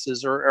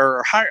prices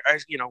or higher,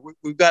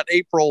 we've got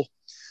April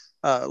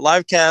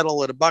live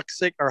cattle at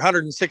 $160 or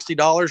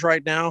 $160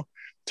 right now.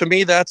 To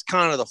me, that's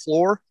kind of the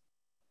floor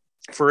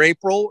for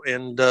April.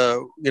 And,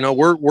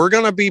 we're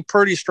going to be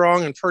pretty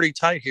strong and pretty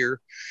tight here.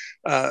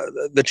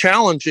 The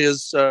challenge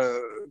is,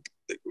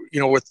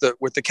 with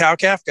the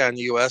cow-calf guy in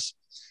the U.S.,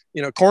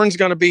 corn's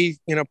going to be,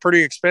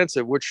 pretty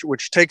expensive,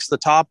 which takes the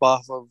top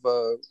off of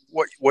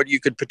what you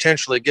could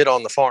potentially get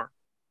on the farm.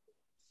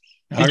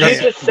 Did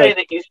you just say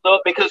that you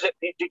thought because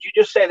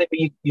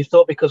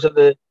of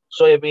the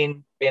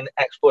soybean being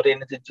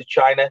exported into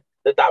China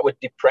that would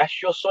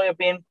depress your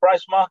soybean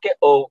price market,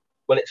 or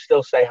will it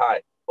still stay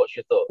high? What's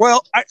your thought?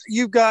 Well,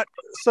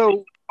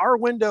 so our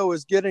window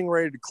is getting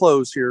ready to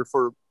close here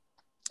for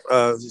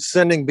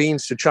sending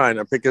beans to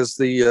China, because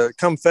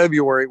come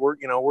February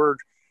we're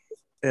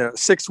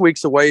 6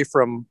 weeks away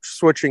from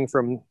switching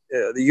from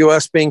the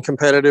U.S. being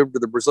competitive to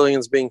the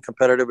Brazilians being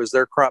competitive as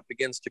their crop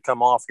begins to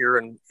come off here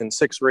in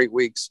 6 or 8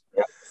 weeks.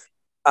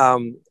 Yeah.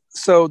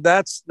 So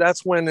that's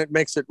when it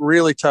makes it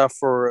really tough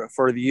for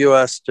the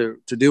U.S. to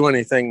do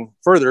anything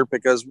further,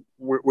 because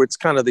it's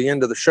kind of the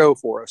end of the show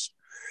for us.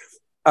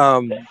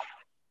 So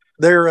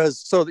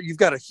you've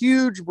got a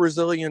huge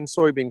Brazilian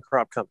soybean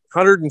crop coming,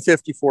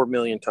 154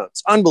 million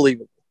tons,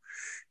 unbelievable.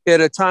 At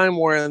a time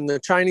when the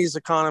Chinese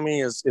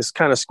economy is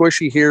kind of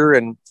squishy here.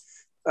 And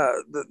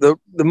the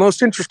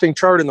most interesting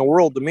chart in the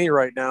world to me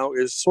right now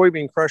is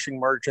soybean crushing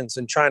margins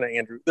in China,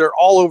 Andrew. They're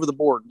all over the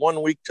board,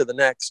 1 week to the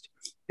next.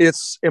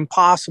 It's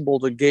impossible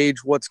to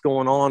gauge what's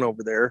going on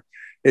over there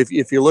if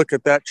you look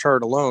at that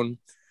chart alone.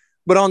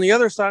 But on the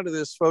other side of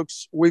this,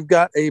 folks, we've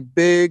got a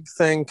big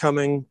thing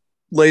coming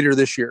later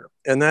this year,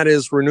 and that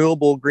is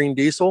renewable green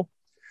diesel.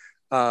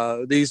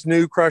 These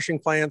new crushing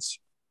plants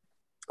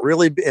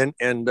really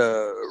and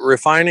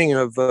refining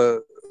of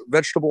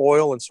vegetable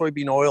oil and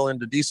soybean oil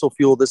into diesel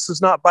fuel. This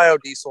is not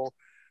biodiesel.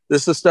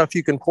 This is stuff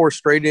you can pour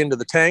straight into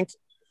the tank.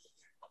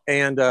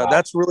 And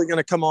that's really going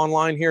to come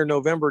online here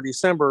November,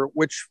 December,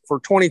 which for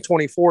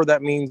 2024,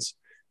 that means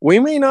we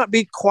may not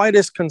be quite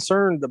as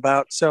concerned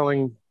about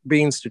selling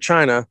beans to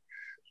China.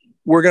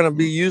 We're going to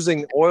be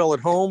using oil at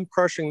home,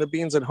 crushing the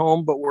beans at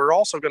home, but we're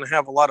also going to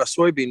have a lot of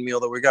soybean meal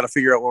that we got to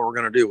figure out what we're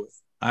going to do with.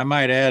 I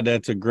might add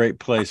that's a great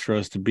place for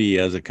us to be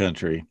as a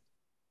country.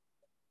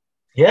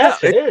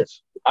 Yes, it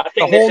is. I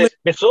think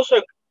it's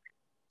also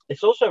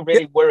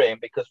really worrying,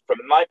 because from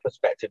my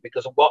perspective,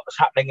 because of what's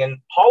happening in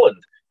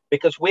Holland,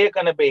 because we're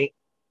going to be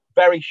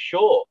very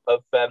short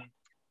of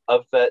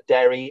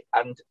dairy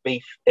and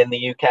beef in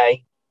the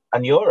UK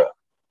and Europe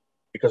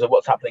because of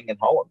what's happening in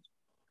Holland.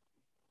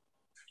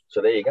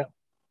 So there you go.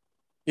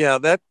 Yeah,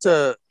 that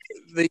the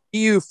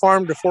EU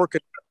Farm to Fork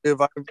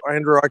Initiative,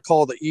 Andrew, I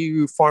call the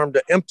EU Farm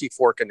to Empty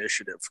Fork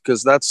Initiative,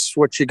 because that's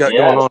what you got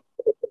going on.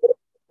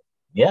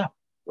 Yeah,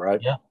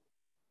 right. Yeah.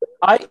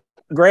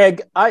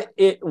 Greg,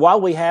 while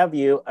we have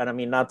you, and I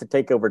mean, not to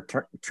take over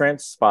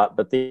Trent's spot,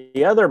 but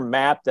the other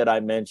map that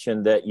I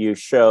mentioned that you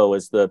show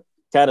is the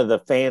kind of the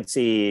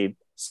fancy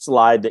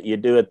slide that you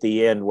do at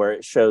the end where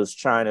it shows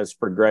China's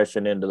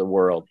progression into the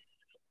world.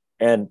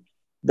 And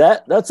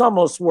that's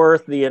almost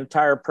worth the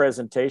entire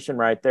presentation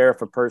right there,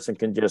 if a person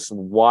can just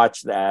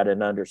watch that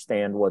and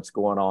understand what's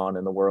going on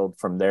in the world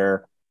from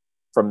their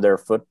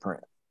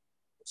footprint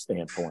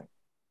standpoint.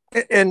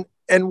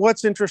 And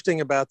what's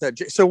interesting about that,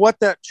 so what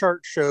that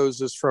chart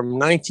shows is from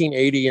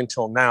 1980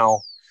 until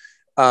now,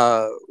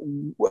 the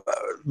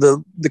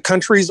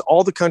countries,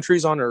 all the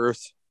countries on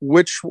Earth,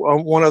 which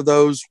one of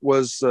those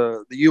was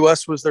the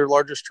U.S. was their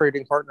largest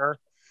trading partner,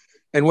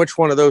 and which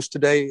one of those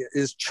today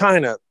is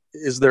China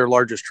is their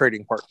largest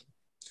trading partner.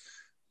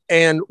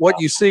 And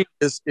what you see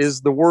is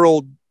the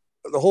world,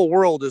 the whole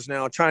world is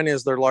now China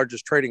is their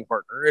largest trading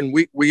partner, and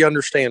we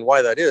understand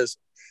why that is.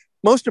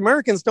 Most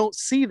Americans don't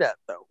see that,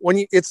 though.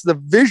 It's the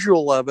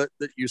visual of it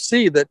that you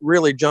see that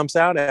really jumps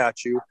out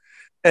at you.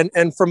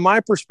 And from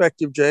my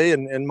perspective, Jay,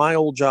 and my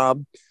old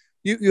job,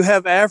 you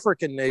have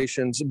African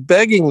nations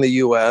begging the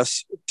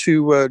U.S.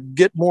 to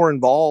get more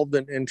involved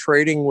in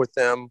trading with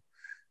them.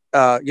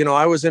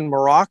 I was in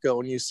Morocco,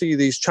 and you see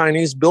these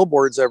Chinese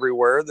billboards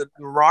everywhere. The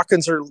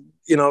Moroccans are,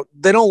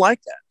 they don't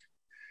like that.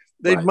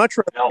 They'd much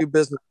rather do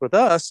business with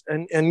us.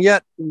 And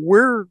yet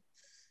we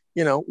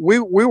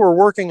were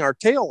working our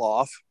tail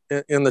off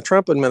in the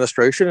Trump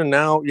administration, and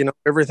now,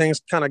 everything's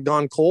kind of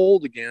gone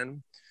cold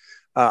again.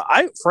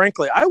 I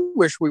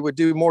wish we would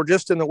do more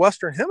just in the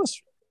Western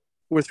Hemisphere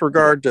with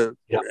regard to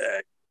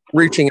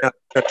reaching out.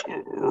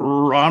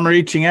 I'm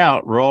reaching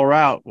out. Roll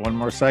route. One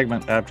more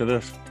segment after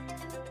this.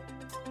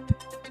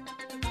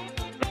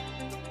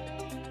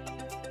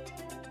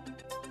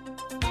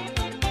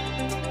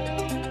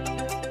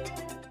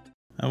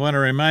 I want to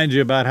remind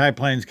you about High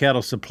Plains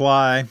Cattle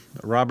Supply.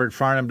 Robert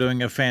Farnham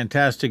doing a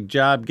fantastic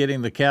job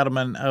getting the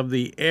cattlemen of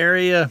the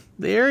area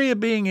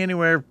being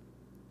anywhere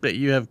that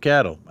you have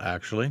cattle,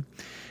 actually,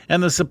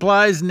 and the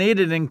supplies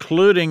needed,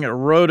 including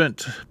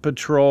rodent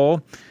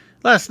patrol.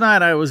 Last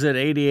night I was at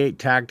 88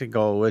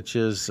 Tactical, which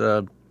is,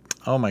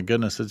 oh my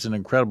goodness, it's an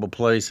incredible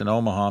place in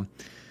Omaha.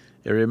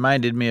 It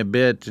reminded me a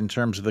bit in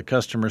terms of the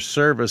customer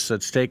service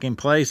that's taking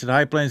place at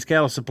High Plains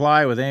Cattle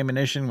Supply, with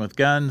ammunition, with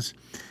guns,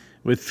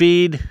 with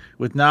feed,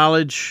 with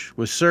knowledge,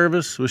 with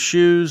service, with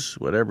shoes,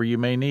 whatever you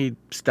may need.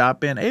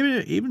 Stop in,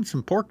 even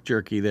some pork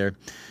jerky there.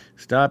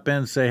 Stop in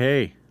and say,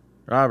 hey,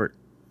 Robert,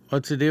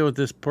 what's the deal with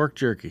this pork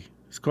jerky?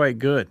 It's quite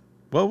good.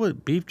 What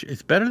would beef?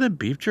 It's better than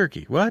beef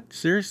jerky. What?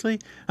 Seriously?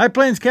 High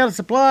Plains Cattle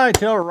Supply.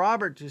 Tell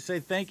Robert to say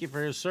thank you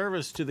for his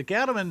service to the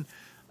cattlemen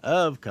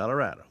of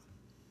Colorado.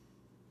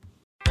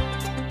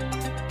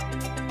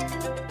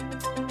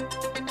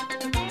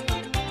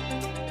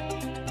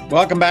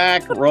 Welcome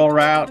back. Rural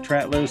Route.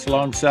 Trent Loos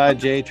alongside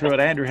Jay Truitt,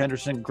 Andrew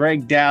Henderson,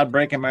 Greg Dowd,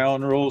 breaking my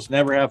own rules.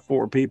 Never have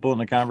four people in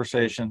the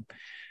conversation.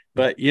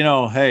 But,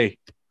 hey,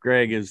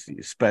 Greg is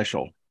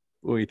special.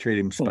 We treat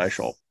him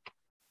special.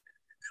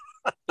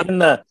 In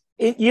that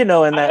I don't know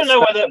whether that's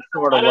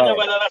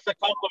a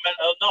compliment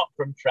or not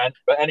from Trent,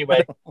 but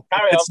anyway,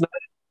 carry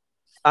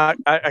on.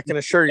 I can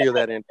assure you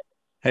that.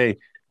 Hey,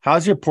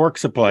 how's your pork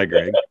supply,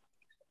 Greg?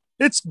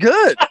 It's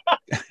good.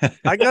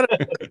 I got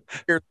it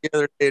here the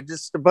other day.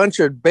 Just a bunch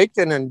of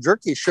bacon and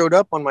jerky showed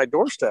up on my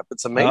doorstep.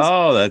 It's amazing.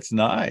 Oh, that's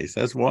nice.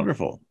 That's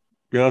wonderful.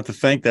 You'll have to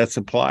thank that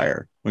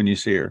supplier when you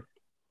see her.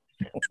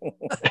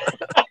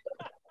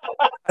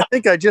 I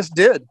think I just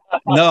did.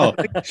 No,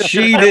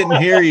 she didn't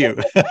hear you.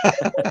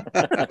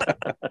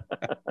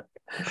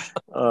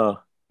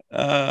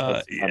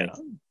 Yeah.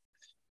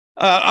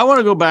 I want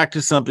to go back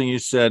to something you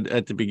said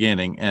at the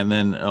beginning, and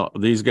then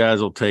these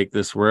guys will take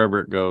this wherever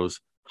it goes.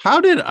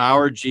 How did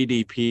our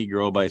GDP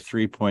grow by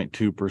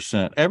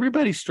 3.2%?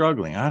 Everybody's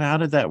struggling. How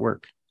did that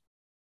work?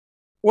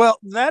 Well,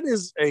 that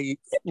is a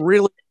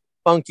really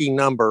funky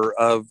number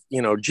of,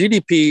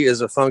 GDP is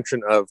a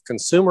function of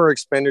consumer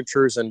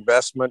expenditures,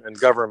 investment, and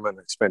government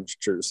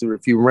expenditures.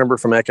 If you remember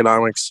from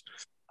macroeconomics,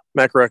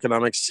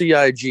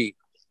 CIG.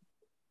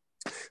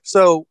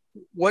 So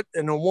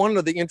one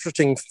of the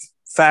interesting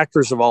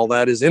factors of all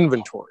that is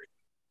inventory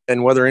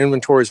and whether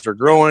inventories are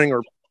growing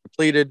or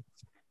depleted.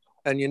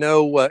 And, in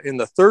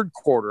the third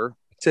quarter,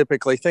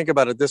 typically think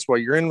about it this way,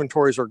 your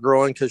inventories are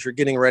growing because you're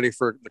getting ready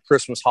for the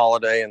Christmas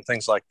holiday and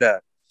things like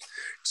that.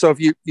 So if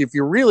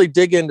you really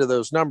dig into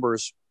those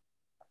numbers,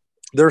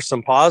 there's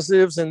some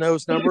positives in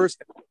those numbers.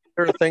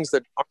 There are things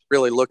that aren't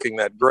really looking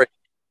that great.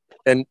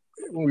 And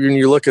when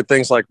you look at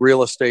things like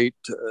real estate,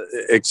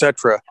 et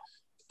cetera.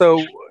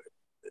 So,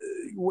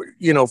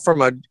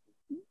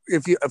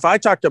 if I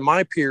talk to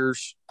my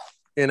peers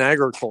in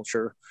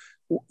agriculture,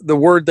 the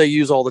word they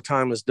use all the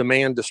time is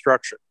demand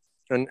destruction.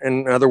 And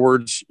in other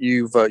words,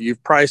 you've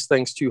priced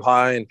things too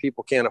high and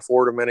people can't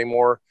afford them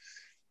anymore.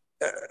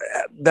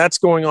 That's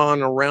going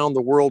on around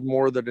the world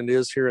more than it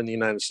is here in the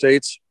United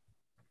States.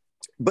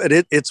 But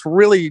it's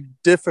really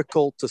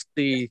difficult to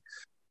see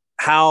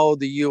how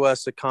the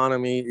U.S.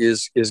 economy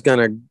is going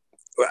to,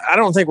 I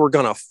don't think we're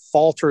going to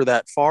falter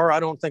that far. I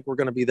don't think we're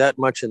going to be that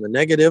much in the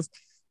negative,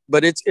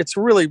 but it's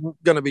really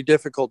going to be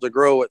difficult to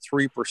grow at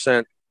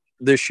 3%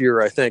 this year,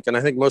 I think. And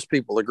I think most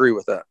people agree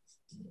with that.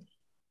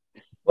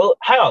 Well,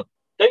 hang on.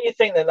 Don't you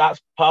think that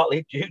that's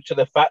partly due to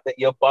the fact that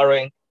you're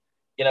borrowing,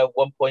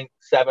 $1.7,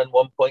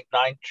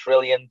 $1.9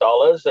 trillion,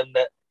 and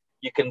that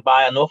you can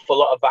buy an awful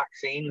lot of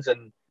vaccines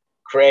and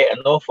create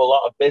an awful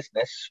lot of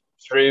business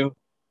through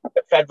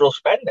federal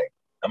spending?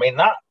 I mean,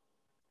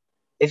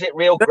 is it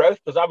real growth?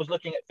 Because I was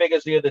looking at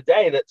figures the other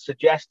day that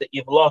suggest that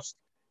you've lost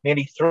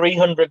nearly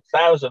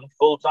 300,000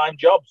 full-time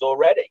jobs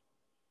already.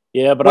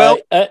 Yeah,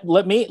 but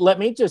let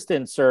me just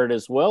insert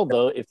as well,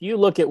 though. If you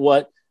look at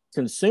what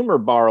consumer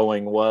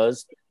borrowing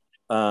was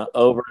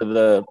over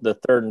the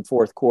third and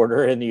fourth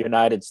quarter in the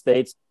United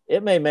States,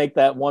 it may make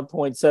that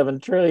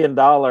 $1.7 trillion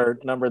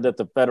number that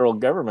the federal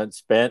government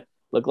spent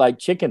look like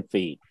chicken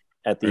feed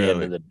at the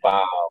end of the day.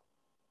 Wow.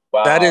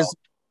 That is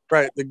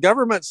right. The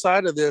government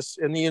side of this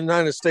in the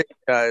United States,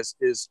 guys,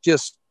 is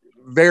just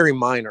very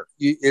minor.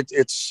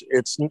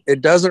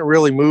 It doesn't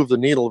really move the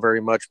needle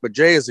very much, but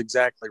Jay is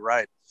exactly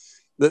right.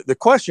 The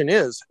question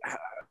is,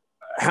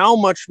 how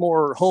much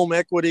more home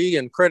equity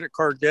and credit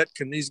card debt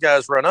can these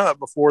guys run up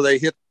before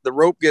the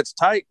rope gets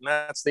tight, and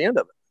that's the end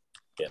of it?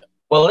 Yeah.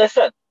 Well,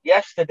 listen,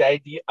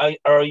 yesterday,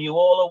 are you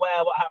all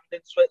aware what happened in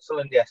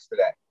Switzerland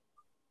yesterday?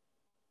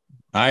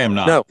 I am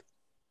not. No.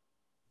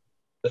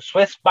 The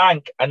Swiss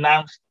bank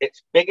announced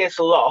its biggest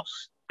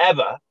loss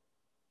ever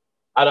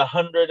at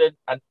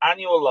an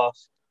annual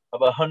loss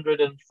of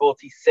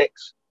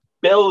 146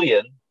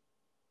 billion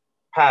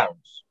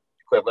pounds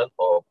equivalent,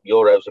 or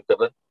euros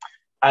equivalent.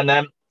 And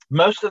then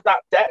most of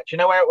that debt, do you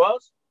know where it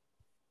was?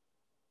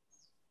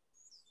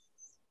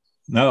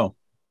 No.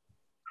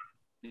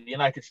 The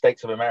United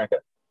States of America.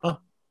 Huh.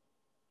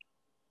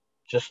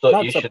 Just thought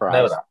Not you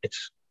surprised.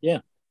 should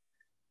know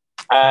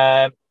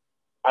that.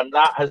 And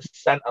that has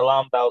sent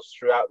alarm bells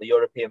throughout the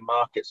European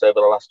markets over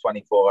the last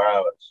 24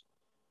 hours.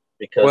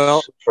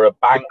 Because for a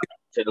bank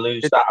to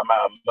lose that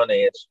amount of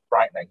money, it's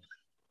frightening.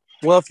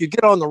 Well, if you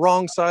get on the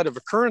wrong side of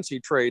a currency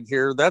trade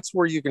here, that's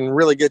where you can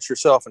really get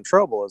yourself in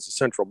trouble as a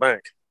central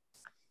bank.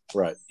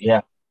 Right.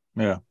 Yeah.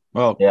 Yeah.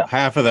 Well,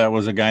 half of that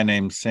was a guy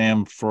named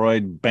Sam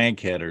Freud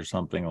Bankhead or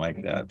something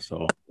like that.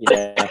 So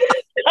yeah.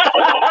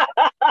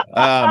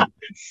 Sam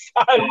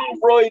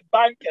Freud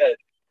Bankhead.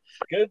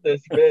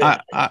 Goodness me.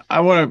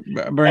 I want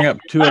to bring up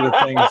two other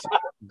things,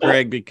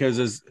 Greg, because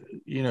as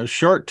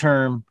short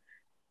term,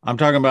 I'm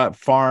talking about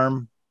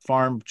farm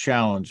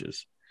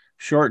challenges.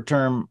 Short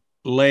term,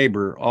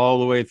 labor all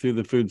the way through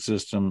the food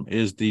system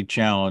is the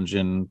challenge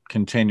in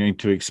continuing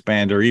to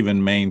expand or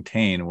even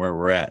maintain where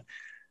we're at.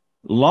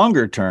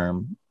 Longer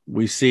term,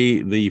 we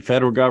see the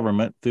federal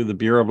government through the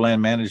Bureau of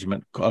Land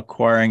Management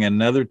acquiring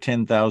another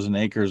 10,000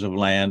 acres of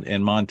land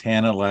in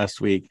Montana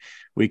last week.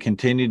 We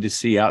continue to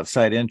see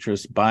outside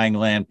interests buying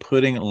land,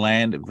 putting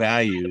land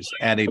values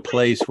at a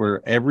place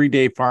where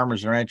everyday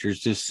farmers and ranchers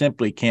just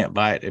simply can't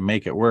buy it and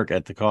make it work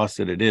at the cost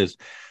that it is.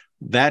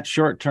 That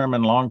short term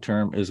and long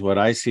term is what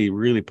I see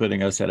really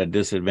putting us at a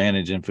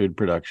disadvantage in food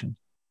production.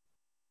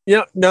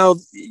 Yeah, no,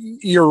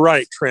 you're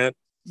right, Trent.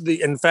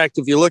 In fact,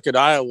 if you look at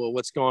Iowa,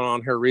 what's going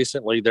on here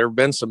recently, there have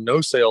been some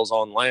no sales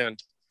on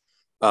land.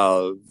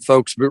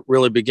 Folks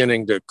really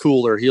beginning to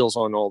cool their heels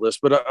on all this.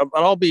 But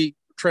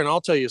Trent,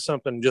 I'll tell you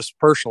something just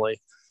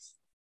personally.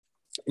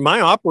 My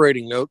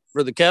operating note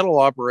for the cattle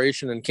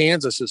operation in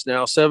Kansas is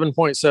now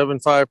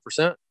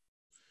 7.75%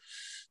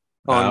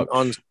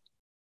 on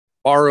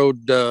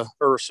borrowed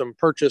or some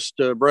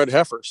purchased bred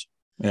heifers.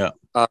 Yeah.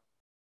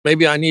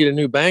 Maybe I need a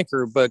new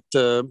banker, but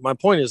my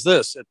point is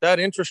this: at that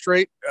interest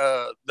rate,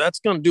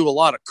 that's going to do a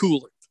lot of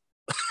cooling.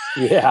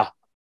 Yeah,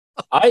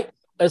 I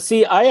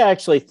see. I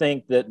actually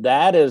think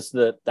that's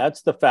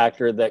the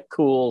factor that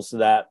cools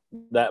that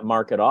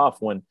market off.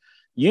 When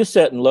you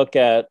sit and look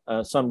at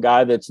some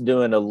guy that's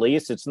doing a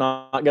lease, it's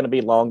not going to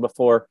be long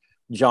before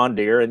John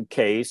Deere and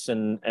Case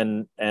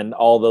and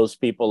all those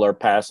people are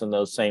passing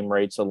those same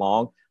rates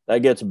along.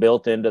 That gets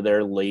built into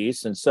their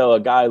lease, and so a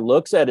guy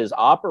looks at his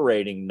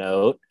operating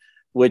note,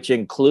 which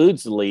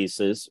includes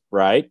leases,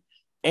 right?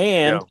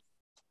 And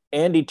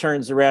he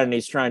turns around and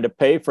he's trying to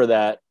pay for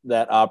that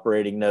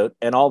operating note.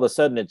 And all of a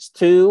sudden it's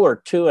 2 or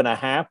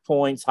 2.5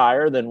 points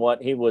higher than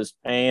what he was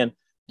paying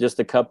just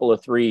a couple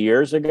of 3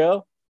 years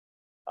ago.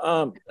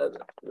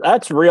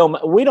 That's real.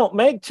 We don't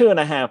make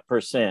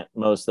 2.5%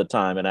 most of the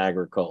time in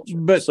agriculture.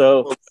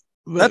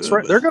 That's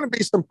right. There are going to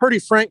be some pretty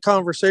frank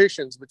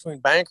conversations between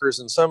bankers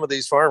and some of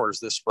these farmers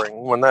this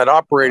spring when that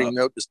operating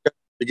note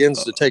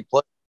begins to take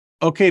place.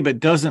 Okay, but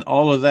doesn't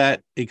all of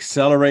that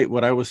accelerate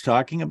what I was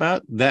talking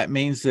about? That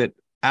means that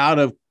out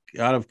of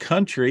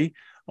country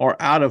or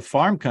out of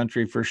farm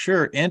country, for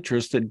sure,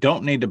 interests that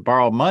don't need to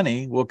borrow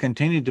money will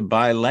continue to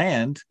buy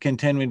land,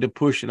 continuing to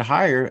push it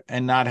higher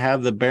and not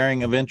have the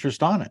bearing of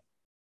interest on it.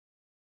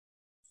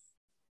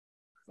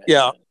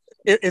 Yeah.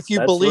 If you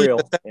believe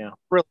that's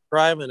really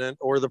driving it,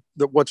 or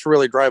what's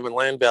really driving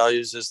land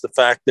values is the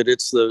fact that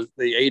it's the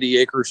 80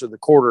 acres of the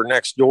quarter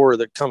next door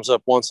that comes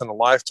up once in a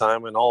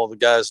lifetime, and all of the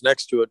guys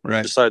next to it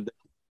decide to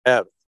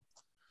have it.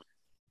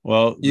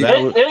 Well, the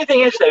only thing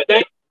is, though,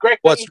 Greg,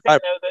 don't you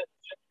think,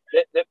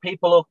 though, that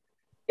people,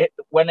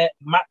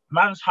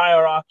 man's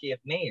hierarchy of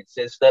needs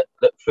is that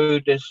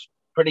food is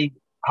pretty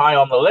high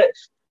on the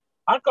list.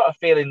 I've got a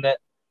feeling that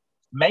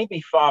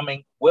maybe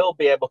farming will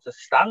be able to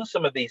stand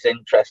some of these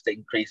interest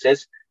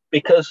increases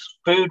because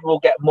food will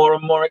get more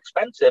and more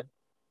expensive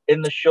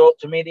in the short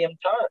to medium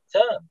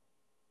term.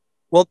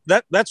 Well,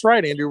 that's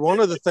right, Andrew. One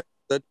of the things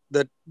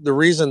that the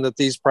reason that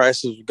these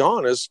prices have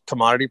gone is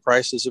commodity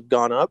prices have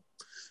gone up,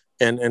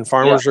 and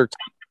farmers are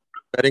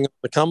betting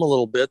to come a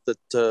little bit that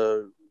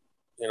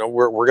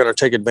we're going to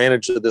take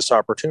advantage of this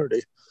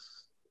opportunity.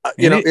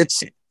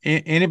 It's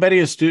anybody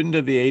a student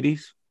of the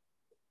 80s?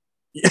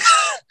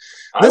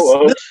 This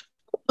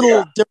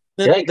little different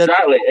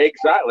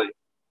exactly.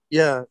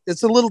 Yeah,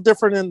 it's a little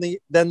different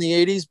than the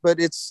 80s, but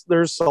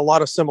there's a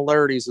lot of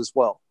similarities as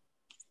well.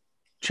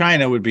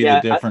 China would be the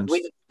difference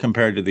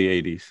compared to the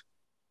 80s.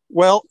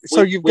 Well,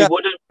 so we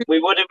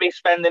wouldn't be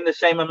spending the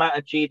same amount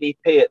of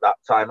GDP at that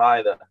time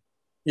either.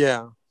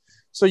 Yeah.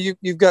 So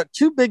you've got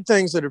two big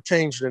things that have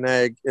changed in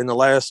ag in the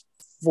last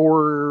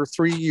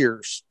 3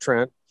 years,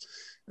 Trent,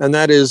 and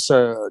that is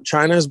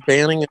China's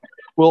banning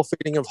will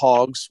feeding of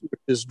hogs, which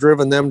has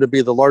driven them to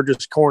be the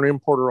largest corn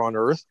importer on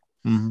earth.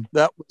 Mm-hmm.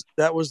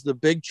 That was the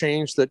big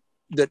change that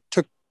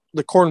took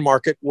the corn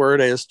market where it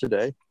is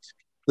today.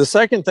 The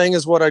second thing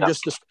is what I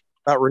just described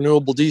about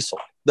renewable diesel.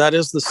 That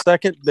is the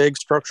second big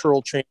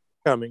structural change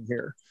coming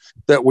here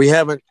that we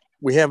haven't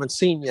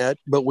seen yet,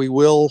 but we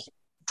will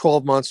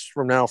 12 months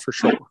from now for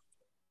sure.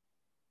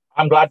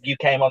 I'm glad you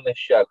came on this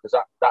show because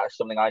that is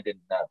something I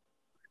didn't know.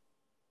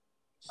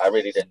 I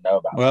really didn't know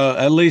about. Well,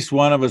 at least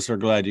one of us are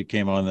glad you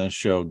came on this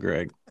show,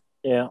 Greg.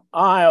 Yeah,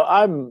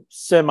 I'm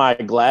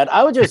semi-glad.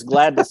 I was just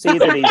glad to see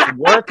that he's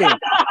working.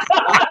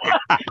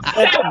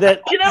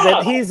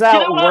 that he's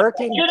out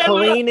working,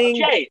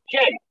 cleaning,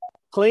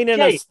 cleaning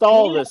a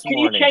stall this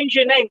morning. Can you change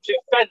your name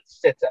to Fence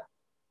Sitter?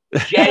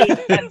 Jay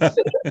Fence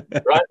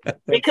Sitter, right?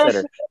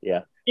 Because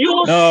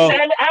you're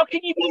how can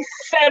you be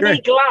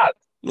semi-glad?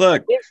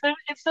 Look, it's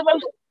the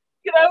most,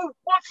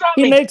 what's that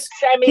mean?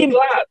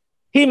 Semi-glad.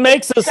 He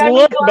makes us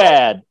look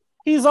bad.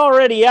 He's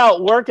already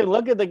out working.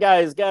 Look at the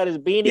guy. He's got his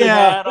beanie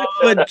hat on.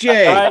 But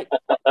Jay, right?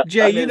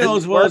 you know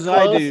as well as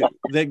I do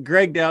that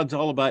Greg Dowd's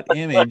all about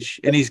image,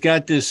 and he's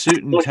got this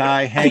suit and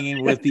tie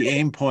hanging with the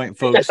Aim Point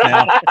folks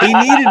now. He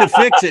needed to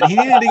fix it. He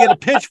needed to get a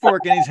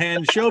pitchfork in his hand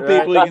and show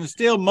people he can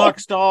still muck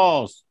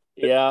stalls.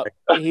 Yeah,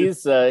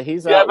 he's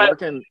Yeah, out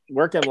but-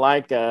 working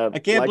like I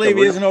can't like believe a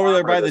he isn't over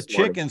there farmer by the this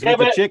morning. chickens Yeah, with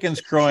the but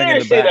chickens crowing in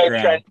the Seriously though,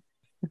 background.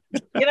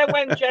 Trent,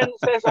 when Jen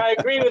says, I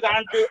agree with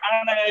Andrew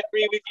and I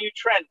agree with you,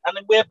 Trent, and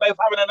then we're both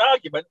having an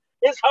argument,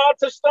 it's hard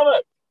to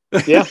stomach.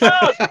 Yeah.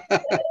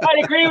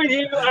 I agree with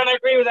you and I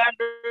agree with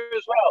Andrew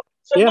as well.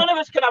 So Yeah. none of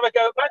us can have a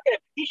go back at him.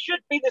 He should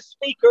be the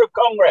Speaker of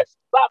Congress.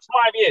 That's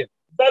my view.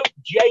 Vote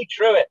Jay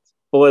Truitt.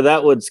 Boy,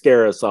 that would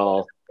scare us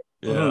all.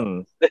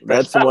 Yeah.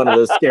 That's one of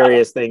the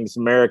scariest things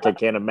America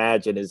can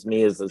imagine is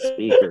me as the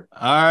speaker.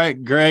 All right,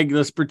 Greg,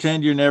 let's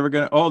pretend you're never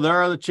going to. Oh, there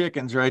are the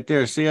chickens right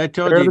there. See, I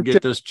told There you are you'd the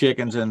get those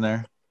chickens in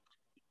there.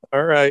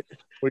 All right.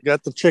 We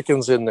got the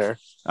chickens in there.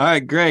 All right,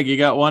 Greg, you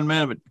got 1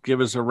 minute.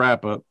 Give us a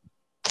wrap up.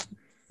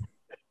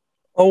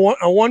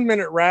 A 1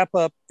 minute wrap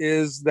up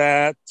is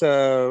that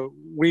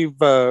we've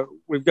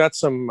got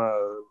some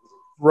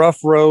rough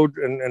road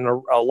and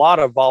a lot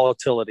of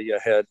volatility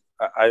ahead.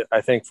 I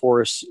think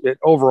for us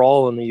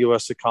overall in the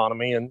U.S.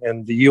 economy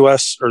and the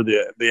U.S. or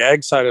the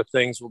ag side of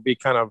things will be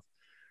kind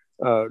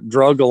of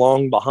drug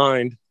along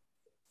behind,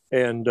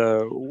 and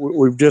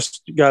we've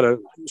just got to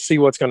see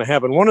what's going to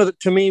happen.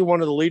 To me,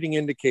 one of the leading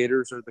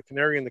indicators or the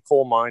canary in the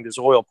coal mine is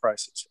oil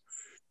prices.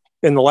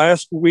 In the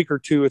last week or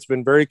two, it's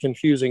been very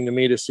confusing to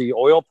me to see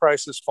oil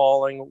prices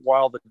falling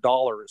while the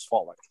dollar is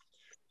falling.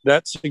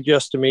 That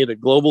suggests to me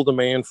that global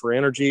demand for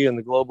energy and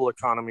the global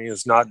economy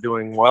is not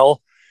doing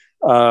well.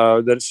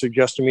 That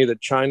suggests to me that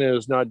China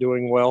is not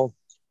doing well.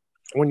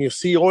 When you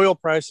see oil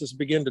prices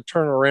begin to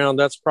turn around,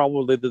 that's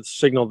probably the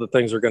signal that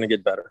things are going to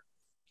get better.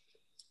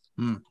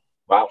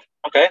 Wow.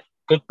 Okay.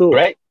 Good. Cool.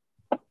 Great.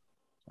 All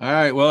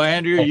right. Well,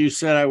 Andrew, you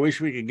said I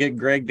wish we could get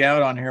Greg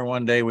Dowd on here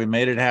one day. We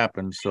made it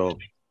happen. So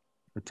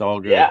it's all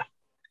good. Yeah.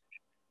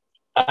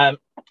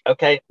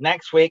 Okay.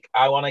 Next week,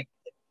 I want to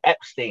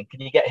Epstein.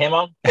 Can you get him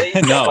on, please?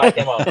 No. Invite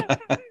him on.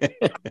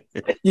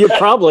 You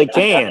probably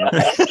can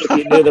if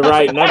you knew the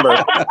right number.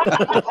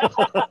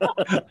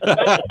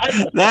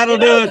 That'll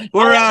do it.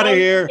 We're out of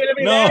here. gonna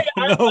be No,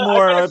 very- no I'm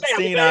more gonna say,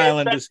 Epstein I'm very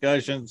Island upset.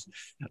 discussions.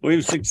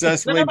 We've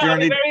successfully No, but I'm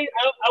journeyed.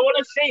 I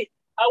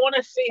want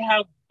to see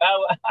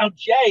how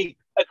Jay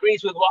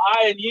agrees with what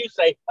I and you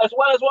say, as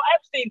well as what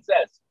Epstein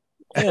says.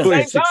 Yeah. We've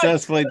Same time.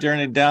 successfully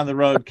journeyed down the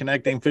road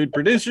connecting food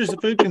producers to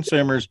food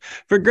consumers.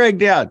 For Greg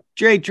Dowd,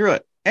 Jay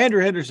Truitt,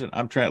 Andrew Henderson,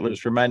 I'm Trent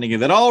Lewis, reminding you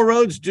that all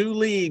roads do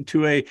lead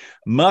to a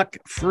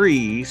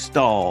muck-free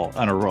stall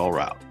on a rural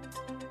route.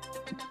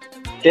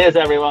 Cheers,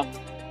 everyone.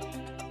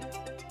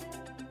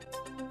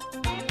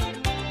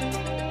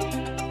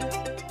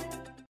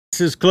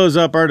 Let's close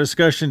up our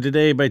discussion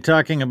today by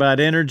talking about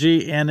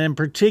energy, and in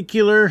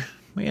particular,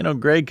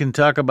 Greg can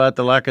talk about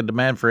the lack of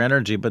demand for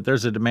energy, but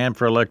there's a demand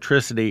for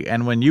electricity.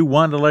 And when you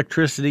want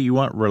electricity, you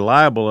want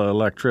reliable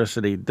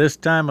electricity. This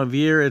time of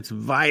year, it's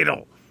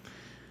vital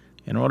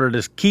in order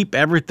to keep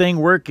everything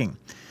working.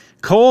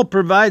 Coal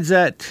provides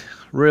that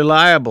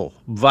reliable,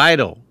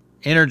 vital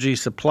energy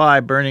supply.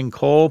 Burning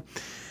coal,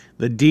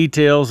 the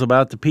details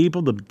about the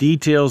people, the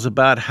details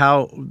about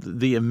how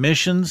the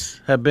emissions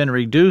have been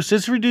reduced.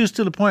 It's reduced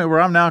to the point where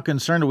I'm now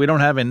concerned that we don't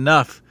have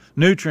enough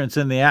nutrients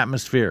in the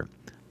atmosphere.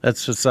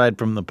 That's aside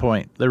from the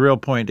point. The real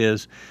point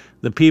is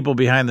the people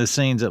behind the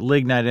scenes at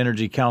Lignite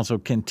Energy Council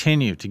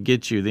continue to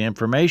get you the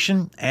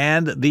information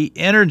and the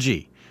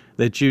energy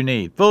that you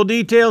need. Full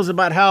details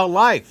about how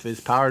life is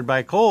powered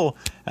by coal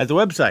at the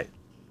website,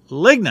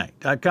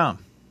 lignite.com.